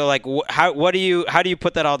Brady. So how do you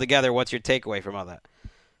put that all together? What's your takeaway from all that?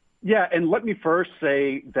 Yeah, and let me first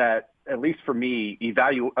say that, at least for me,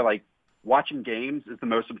 watching games is the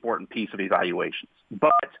most important piece of evaluations.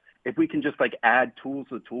 But if we can just add tools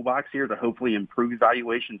to the toolbox here to hopefully improve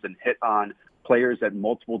evaluations and hit on players at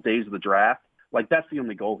multiple days of the draft, that's the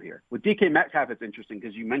only goal here. With DK Metcalf, it's interesting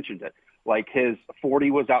because you mentioned it. His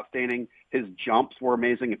 40 was outstanding. His jumps were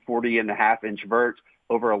amazing at 40.5-inch vert,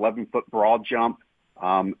 over 11-foot broad jump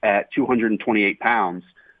at 228 pounds.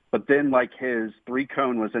 But then, his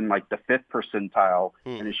 3-cone was in, the 5th percentile,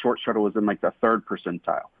 and his short shuttle was in, the 3rd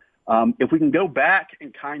percentile. If we can go back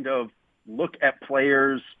and kind of look at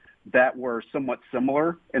players that were somewhat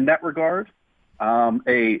similar in that regard,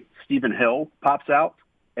 a Stephen Hill pops out,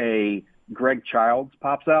 a Greg Childs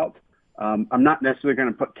pops out. I'm not necessarily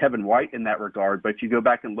going to put Kevin White in that regard, but if you go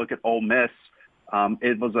back and look at Ole Miss,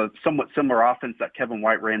 it was a somewhat similar offense that Kevin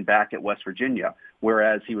White ran back at West Virginia,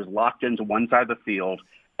 whereas he was locked into one side of the field.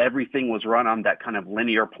 Everything was run on that kind of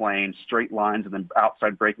linear plane, straight lines, and then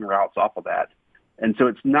outside breaking routes off of that. And so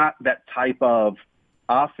it's not that type of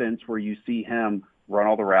offense where you see him run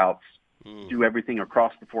all the routes, do everything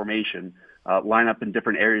across the formation, line up in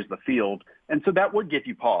different areas of the field. And so that would give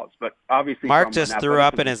you pause. But obviously, Mark just threw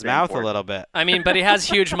up in his mouth a little bit. I mean, but he has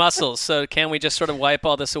huge muscles. So can we just sort of wipe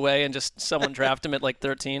all this away and just someone draft him at like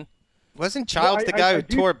 13? Wasn't Childs the guy who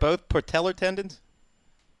tore both patellar tendons?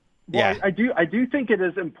 Well, I do think it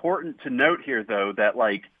is important to note here, though, that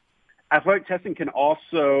like athletic testing can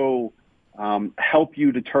also help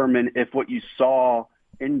you determine if what you saw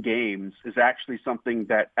in games is actually something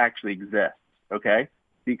that actually exists. Okay,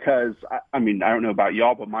 because I mean, I don't know about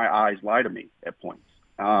y'all, but my eyes lie to me at points.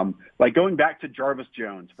 Like going back to Jarvis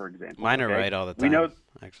Jones, for example. Mine are right all the time. We know,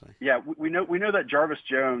 actually. Yeah, we know that Jarvis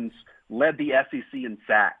Jones led the SEC in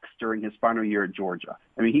sacks during his final year at Georgia.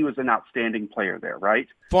 I mean, he was an outstanding player there, right?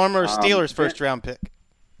 Former Steelers first-round pick.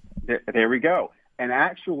 There we go. And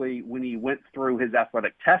actually, when he went through his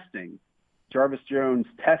athletic testing, Jarvis Jones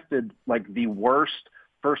tested like the worst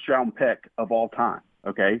first-round pick of all time,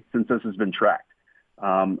 okay, since this has been tracked.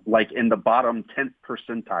 Like in the bottom 10th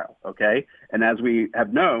percentile, okay? And as we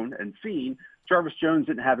have known and seen, Jarvis Jones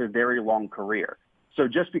didn't have a very long career. So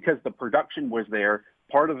just because the production was there,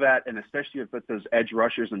 part of that, and especially with those edge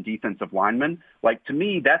rushers and defensive linemen, like to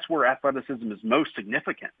me, that's where athleticism is most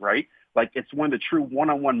significant, right? Like it's one of the true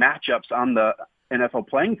one-on-one matchups on the NFL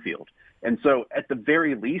playing field. And so at the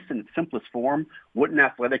very least, in its simplest form, wouldn't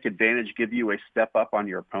athletic advantage give you a step up on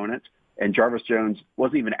your opponent? And Jarvis Jones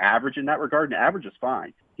wasn't even average in that regard, and average is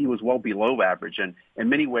fine. He was well below average. And in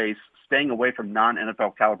many ways, staying away from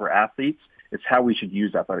non-NFL caliber athletes is how we should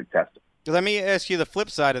use athletic testing. Let me ask you the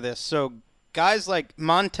flip side of this. So guys like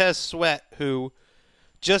Montez Sweat, who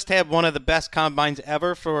just had one of the best combines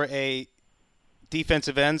ever for a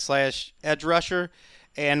defensive end / edge rusher,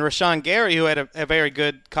 and Rashawn Gary, who had a very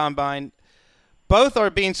good combine, both are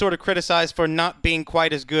being sort of criticized for not being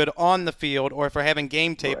quite as good on the field or for having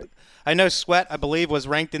game tape. Right. I know Sweat, I believe, was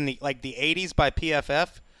ranked in the 80s by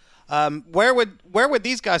PFF. Where would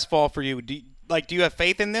these guys fall for you? Do you have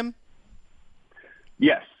faith in them?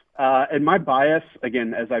 Yes. And my bias,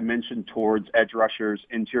 again, as I mentioned, towards edge rushers,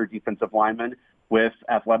 interior defensive linemen with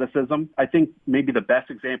athleticism, I think maybe the best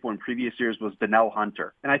example in previous years was Donnell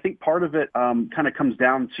Hunter. And I think part of it kind of comes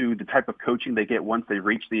down to the type of coaching they get once they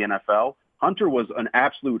reach the NFL. Hunter was an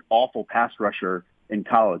absolute awful pass rusher in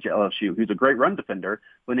college at LSU. He's a great run defender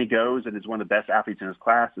when he goes and is one of the best athletes in his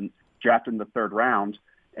class and drafted in the 3rd round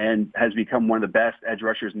and has become one of the best edge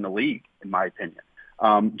rushers in the league, in my opinion.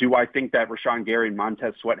 Do I think that Rashawn Gary and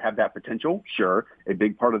Montez Sweat have that potential? Sure. A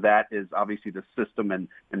big part of that is obviously the system and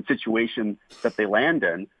situation that they land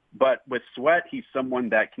in. But with Sweat, he's someone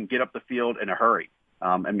that can get up the field in a hurry.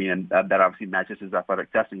 I mean, that obviously matches his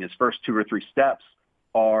athletic testing. His first 2 or 3 steps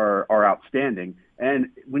are outstanding. And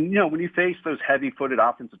when you face those heavy-footed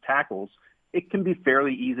offensive tackles, it can be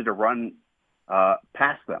fairly easy to run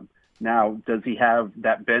past them. Now, does he have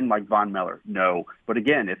that bend like Von Miller? No. But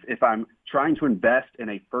again, if I'm trying to invest in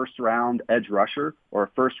a first-round edge rusher or a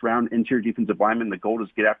first-round interior defensive lineman, the goal is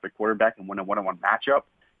get after the quarterback and win a one-on-one matchup,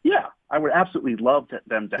 yeah, I would absolutely love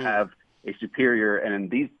them to have a superior, and in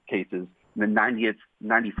these cases, the 90th,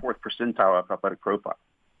 94th percentile of athletic profile.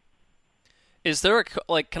 Is there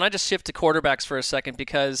can I just shift to quarterbacks for a second?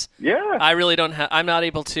 Because I really don't I'm not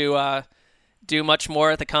able to do much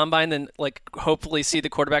more at the combine than hopefully see the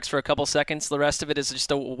quarterbacks for a couple seconds. The rest of it is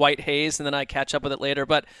just a white haze, and then I catch up with it later.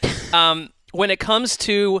 But when it comes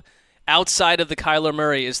to outside of the Kyler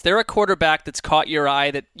Murray, is there a quarterback that's caught your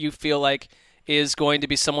eye that you feel like is going to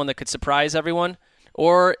be someone that could surprise everyone?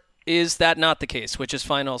 Or is that not the case, which is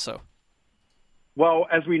fine also? Well,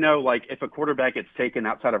 as we know, if a quarterback gets taken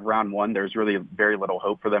outside of round 1, there's really very little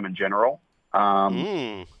hope for them in general. I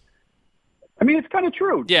mean, it's kind of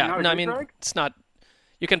true. Yeah, it's not.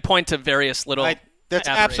 You can point to various little. That's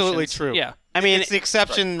absolutely true. Yeah, I mean, it's the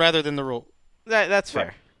exception rather than the rule. That's fair.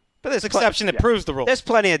 Right. But there's exception that proves the rule. There's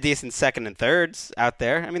plenty of decent 2nd and 3rds out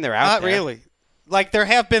there. I mean, they're out there. Not really. There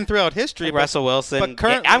have been throughout history. Russell Wilson. But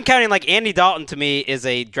currently, I'm counting Andy Dalton to me is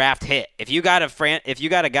a draft hit. If you got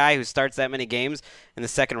a guy who starts that many games in the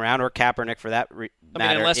 2nd round, or Kaepernick for that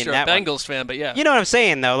matter, unless you're a Bengals fan, but yeah, you know what I'm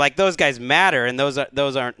saying though. Those guys matter, and those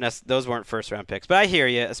weren't 1st-round picks. But I hear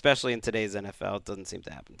you, especially in today's NFL, it doesn't seem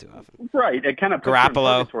to happen too often. Right. It kind of puts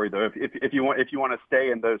Garoppolo. you in purgatory though. If you want to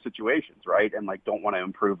stay in those situations, right, and don't want to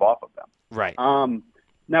improve off of them. Right.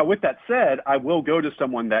 Now, with that said, I will go to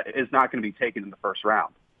someone that is not going to be taken in the 1st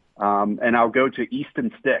round. And I'll go to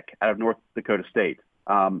Easton Stick out of North Dakota State.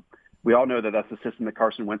 We all know that that's the system that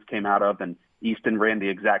Carson Wentz came out of, and Easton ran the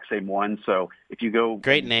exact same one. So if you go,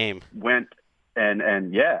 great name, Went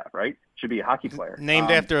and yeah, right, should be a hockey player named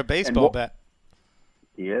after a baseball bat.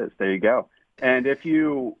 He is. There you go. And if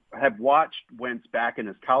you have watched Wentz back in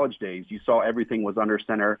his college days, you saw everything was under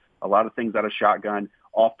center, a lot of things out of shotgun,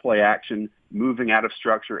 off play action, moving out of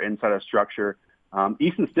structure, inside of structure.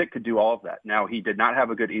 Easton Stick could do all of that. Now, he did not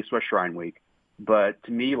have a good East-West Shrine Week, but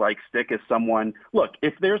to me, like, Stick is someone, look,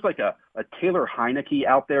 if there's like a Taylor Heineke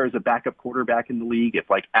out there as a backup quarterback in the league, if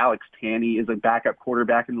like Alex Tanney is a backup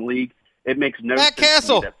quarterback in the league, it makes no sense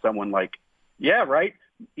to me that someone like, yeah, right?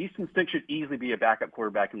 Easton Stick should easily be a backup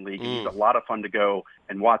quarterback in the league, and he's a lot of fun to go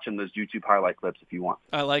and watch in those YouTube highlight clips if you want.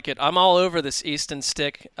 I like it. I'm all over this Easton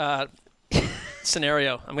Stick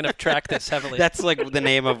scenario. I'm going to track this heavily. That's like the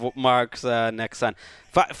name of Mark's next son.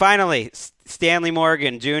 Finally, Stanley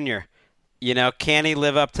Morgan Jr., you know, can he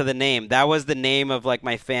live up to the name? That was the name of, like,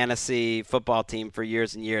 my fantasy football team for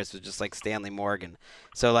years and years, was just, like, Stanley Morgan.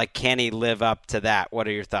 So, like, can he live up to that? What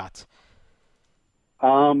are your thoughts?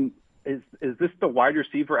 Is this the wide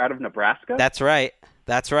receiver out of Nebraska? That's right.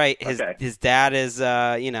 That's right. Okay. His dad is,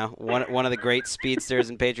 one of the great speedsters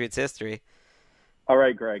in Patriots history. All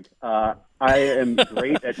right, Greg. I am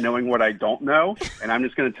great at knowing what I don't know, and I'm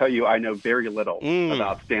just going to tell you I know very little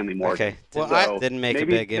about Stanley Morgan. Okay. Well, I didn't make a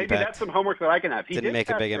big impact. Maybe that's some homework that I can have. He didn't make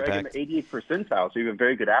a big impact. In the 88th percentile, so you have a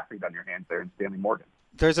very good athlete on your hands there in Stanley Morgan.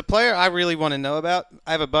 There's a player I really want to know about.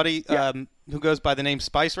 I have a buddy who goes by the name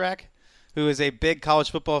Spice Rack, who is a big college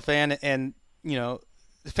football fan and, you know,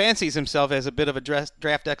 fancies himself as a bit of a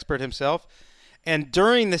draft expert himself. And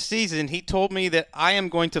during the season, he told me that I am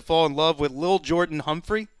going to fall in love with Lil Jordan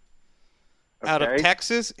Humphrey out of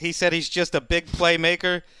Texas. He said he's just a big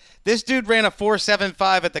playmaker. This dude ran a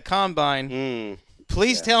 4.75 at the Combine.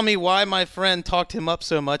 Please tell me why my friend talked him up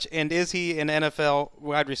so much, and is he an NFL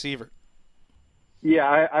wide receiver?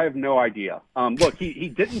 Yeah, I have no idea. Look, he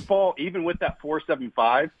didn't fall, even with that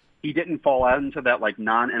 4.75, he didn't fall into that, like,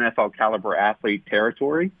 non-NFL caliber athlete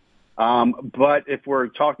territory. But if we're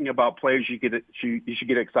talking about players you should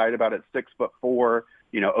get excited about at 6'4",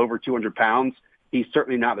 you know, over 200 pounds, he's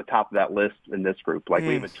certainly not at the top of that list in this group. Like,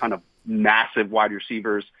 we have a ton of massive wide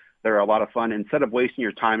receivers. They're a lot of fun. Instead of wasting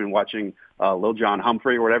your time and watching Lil John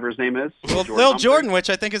Humphrey or whatever his name is. Lil Jordan, which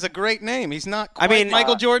I think is a great name. He's not quite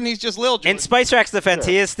Michael Jordan. He's just Lil Jordan. In Spice Rack's defense,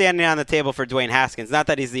 he is standing on the table for Dwayne Haskins. Not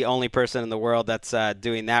that he's the only person in the world that's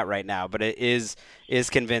doing that right now, but it is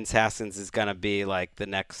convinced Haskins is going to be like the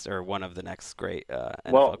next or one of the next great NFL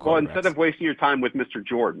quarterbacks. Well, instead of wasting your time with Mr.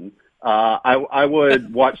 Jordan, I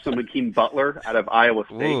would watch some Hakeem Butler out of Iowa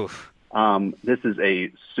State. This is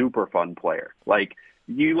a super fun player. Like,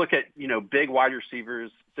 you look at, you know, big wide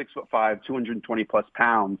receivers, 6'5", 220+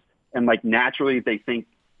 pounds, and like naturally you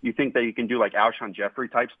think that you can do like Alshon Jeffrey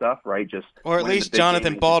type stuff, right? Just or at least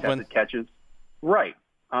Jonathan Baldwin catches, right?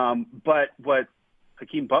 But what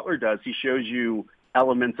Hakeem Butler does, he shows you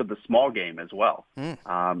elements of the small game as well.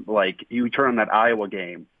 Like, you turn on that Iowa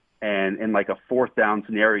game, and in like a 4th down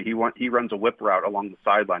scenario, he runs a whip route along the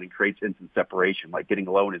sideline and creates instant separation, like getting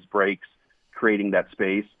low in his breaks, creating that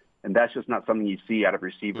space. And that's just not something you see out of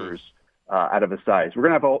receivers out of his size. We're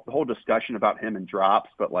going to have a whole discussion about him and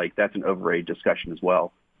drops, but like that's an overrated discussion as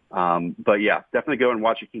well. But yeah, definitely go and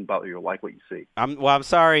watch Hakeem Butler. You'll like what you see. I'm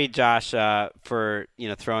sorry, Josh, for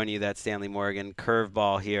throwing you that Stanley Morgan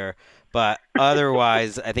curveball here, but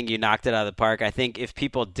otherwise, I think you knocked it out of the park. I think if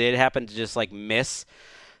people did happen to just like miss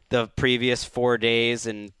the previous 4 days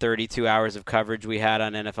and 32 hours of coverage we had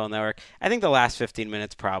on NFL Network, I think the last 15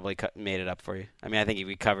 minutes probably made it up for you. I mean, I think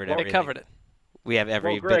we covered everything. We covered it. We have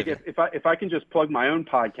every Greg, bit of it. if I can just plug my own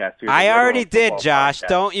podcast here. I already did, Josh. Podcast.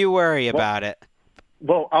 Don't you worry about it.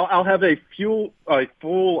 Well, I'll have a full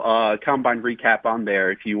Combine recap on there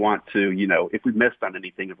if you want to, if we missed on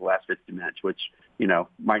anything of the last 50 minutes, which,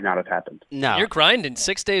 might not have happened. No. You're grinding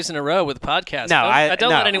 6 days in a row with podcasts. No, I don't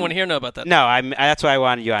let anyone here know about that. No, that's why I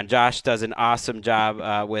wanted you on. Josh does an awesome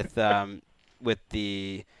job with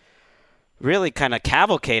the really kind of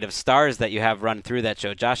cavalcade of stars that you have run through that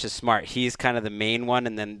show. Josh is smart. He's kind of the main one,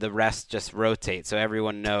 and then the rest just rotate, so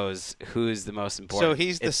everyone knows who's the most important. So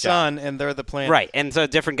he's the sun, and they're the planet. Right, and so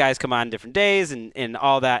different guys come on different days and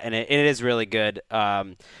all that, and it is really good.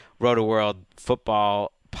 Roto World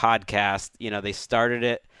Football podcast, they started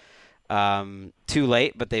it too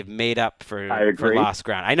late, but they've made up for lost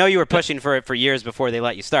ground. I know you were pushing for it for years before they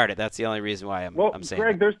let you start it. That's the only reason why I'm saying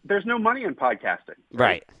Greg, there's no money in podcasting.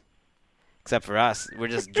 Right. Except for us. We're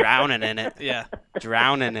just drowning in it. Yeah.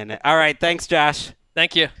 Drowning in it. All right. Thanks, Josh.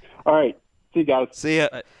 Thank you. All right. See you guys. See ya.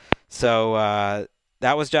 So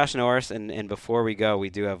that was Josh Norris. And before we go, we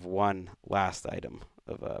do have one last item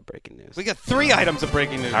of breaking news. We got 3 items of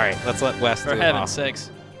breaking news. All right. Let's let Wes do it. For heaven's sakes.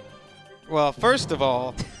 Well, first of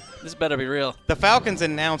all, this better be real. The Falcons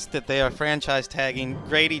announced that they are franchise tagging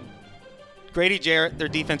Grady Jarrett, their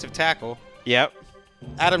defensive tackle, Yep.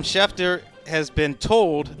 Adam Schefter has been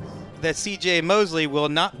told that C.J. Mosley will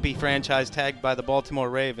not be franchise tagged by the Baltimore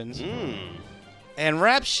Ravens. And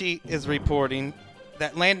Rap Sheet is reporting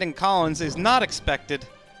that Landon Collins is not expected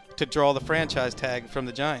to draw the franchise tag from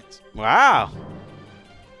the Giants. Wow.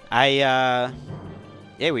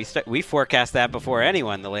 We forecast that before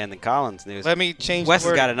anyone, the Landon Collins news. Let me change Wes the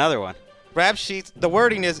wording. has got another one. Rap Sheet, the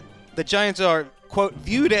wording is the Giants are, quote,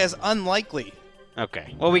 viewed as unlikely.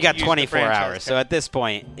 Okay. Well, we got 24 hours, so at this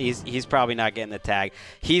point, he's probably not getting the tag.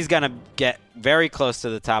 He's going to get very close to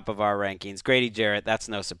the top of our rankings. Grady Jarrett, that's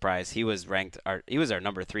no surprise. He was our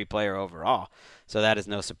number 3 player overall, so that is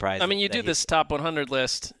no surprise. I mean, you do this top 100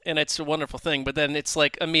 list, and it's a wonderful thing, but then it's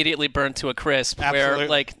like immediately burnt to a crisp. Absolutely. Where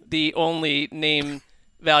like the only name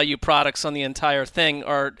value products on the entire thing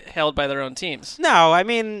are held by their own teams. No, I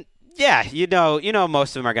mean, yeah, you know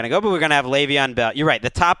most of them are going to go, but we're going to have Le'Veon Bell. You're right. The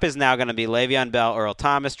top is now going to be Le'Veon Bell, Earl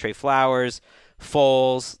Thomas, Trey Flowers,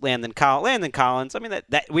 Foles, Landon Collins. I mean,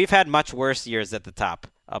 that we've had much worse years at the top.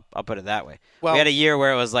 I'll put it that way. Well, we had a year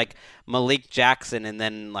where it was like Malik Jackson and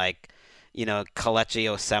then like, Kelechi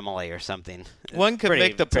Osemele or something. One could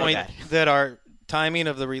make the point that our timing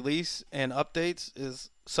of the release and updates is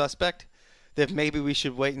suspect. That maybe we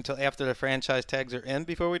should wait until after the franchise tags are in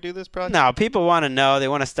before we do this project? No, people want to know. They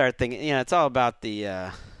want to start thinking. It's all about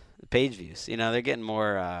the page views. They're getting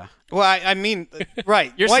more. Well, I mean,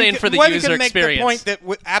 right. You're saying for the user experience. One can make the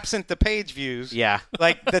point that absent the page views,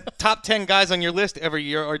 like the top 10 guys on your list every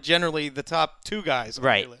year are generally the top 2 guys on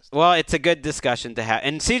your list. Well, it's a good discussion to have.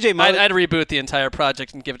 And CJ Mosley, I'd reboot the entire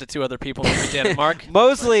project and give it to 2 other people, maybe Dan and Mark.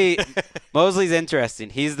 Mosley's interesting.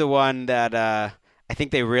 He's the one that I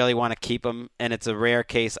think they really want to keep him, and it's a rare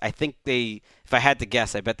case. I think if I had to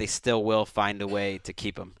guess, I bet they still will find a way to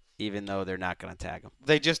keep him, even though they're not going to tag him.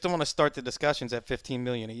 They just don't want to start the discussions at $15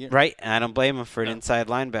 million a year. Right, and I don't blame them for an inside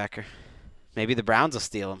linebacker. Maybe the Browns will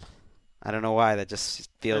steal him. I don't know why. That just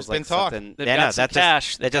feels like something.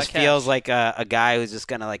 That just feels like a guy who's just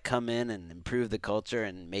going to like come in and improve the culture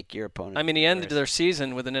and make your opponent. I mean, he ended their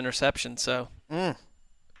season with an interception, so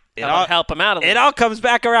it'll help him out a little. It all comes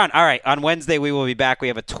back around. All right, on Wednesday we will be back. We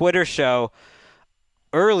have a Twitter show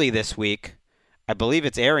early this week. I believe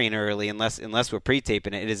it's airing early unless we're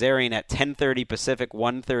pre-taping it. It is airing at 10:30 Pacific,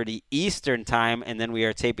 1:30 Eastern time, and then we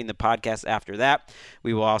are taping the podcast after that.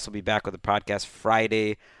 We will also be back with the podcast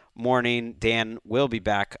Friday morning. Dan will be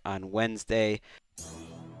back on Wednesday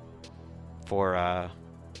for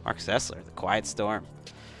Mark Sessler, The Quiet Storm,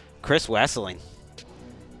 Chris Wesseling,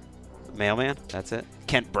 Mailman, that's it,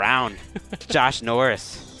 Kent Brown, Josh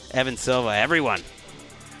Norris, Evan Silva, everyone.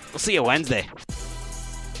 We'll see you Wednesday.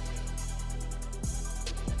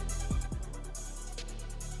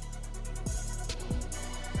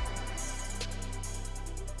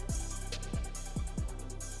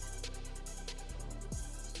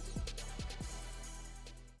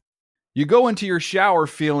 You go into your shower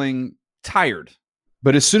feeling tired,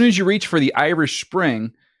 but as soon as you reach for the Irish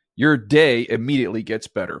Spring, your day immediately gets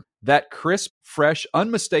better. That crisp, fresh,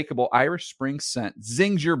 unmistakable Irish Spring scent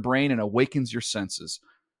zings your brain and awakens your senses.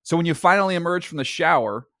 So when you finally emerge from the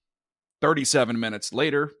shower 37 minutes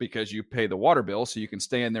later, because you pay the water bill so you can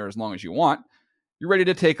stay in there as long as you want, you're ready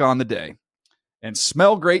to take on the day and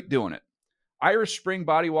smell great doing it. Irish Spring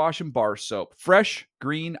Body Wash and Bar Soap. Fresh,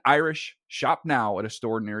 green, Irish. Shop now at a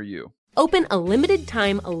store near you. Open a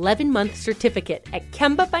limited-time 11-month certificate at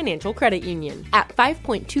Kemba Financial Credit Union. At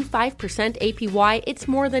 5.25% APY, it's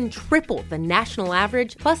more than triple the national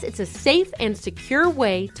average, plus it's a safe and secure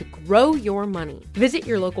way to grow your money. Visit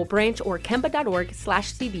your local branch or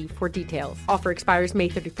kemba.org/cb for details. Offer expires May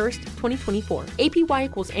 31st, 2024. APY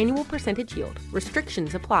equals annual percentage yield.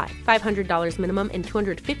 Restrictions apply. $500 minimum and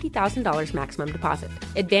 $250,000 maximum deposit.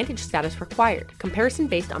 Advantage status required. Comparison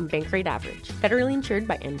based on bank rate average. Federally insured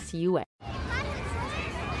by NCUA.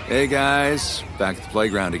 Hey guys, back at the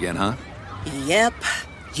playground again, huh? Yep.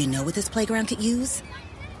 You know what this playground could use?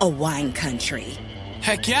 A wine country.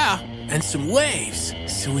 Heck yeah, and some waves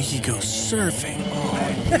so we could go surfing.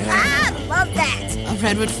 Oh, yeah. Love that. A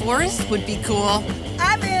redwood forest would be cool.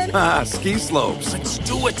 I'm in. Ski slopes. Let's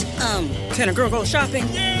do it. Can a girl go shopping?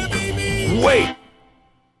 Yeah, baby. Wait.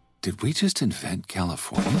 Did we just invent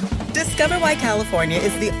California? Discover why California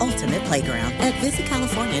is the ultimate playground at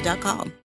visitcalifornia.com.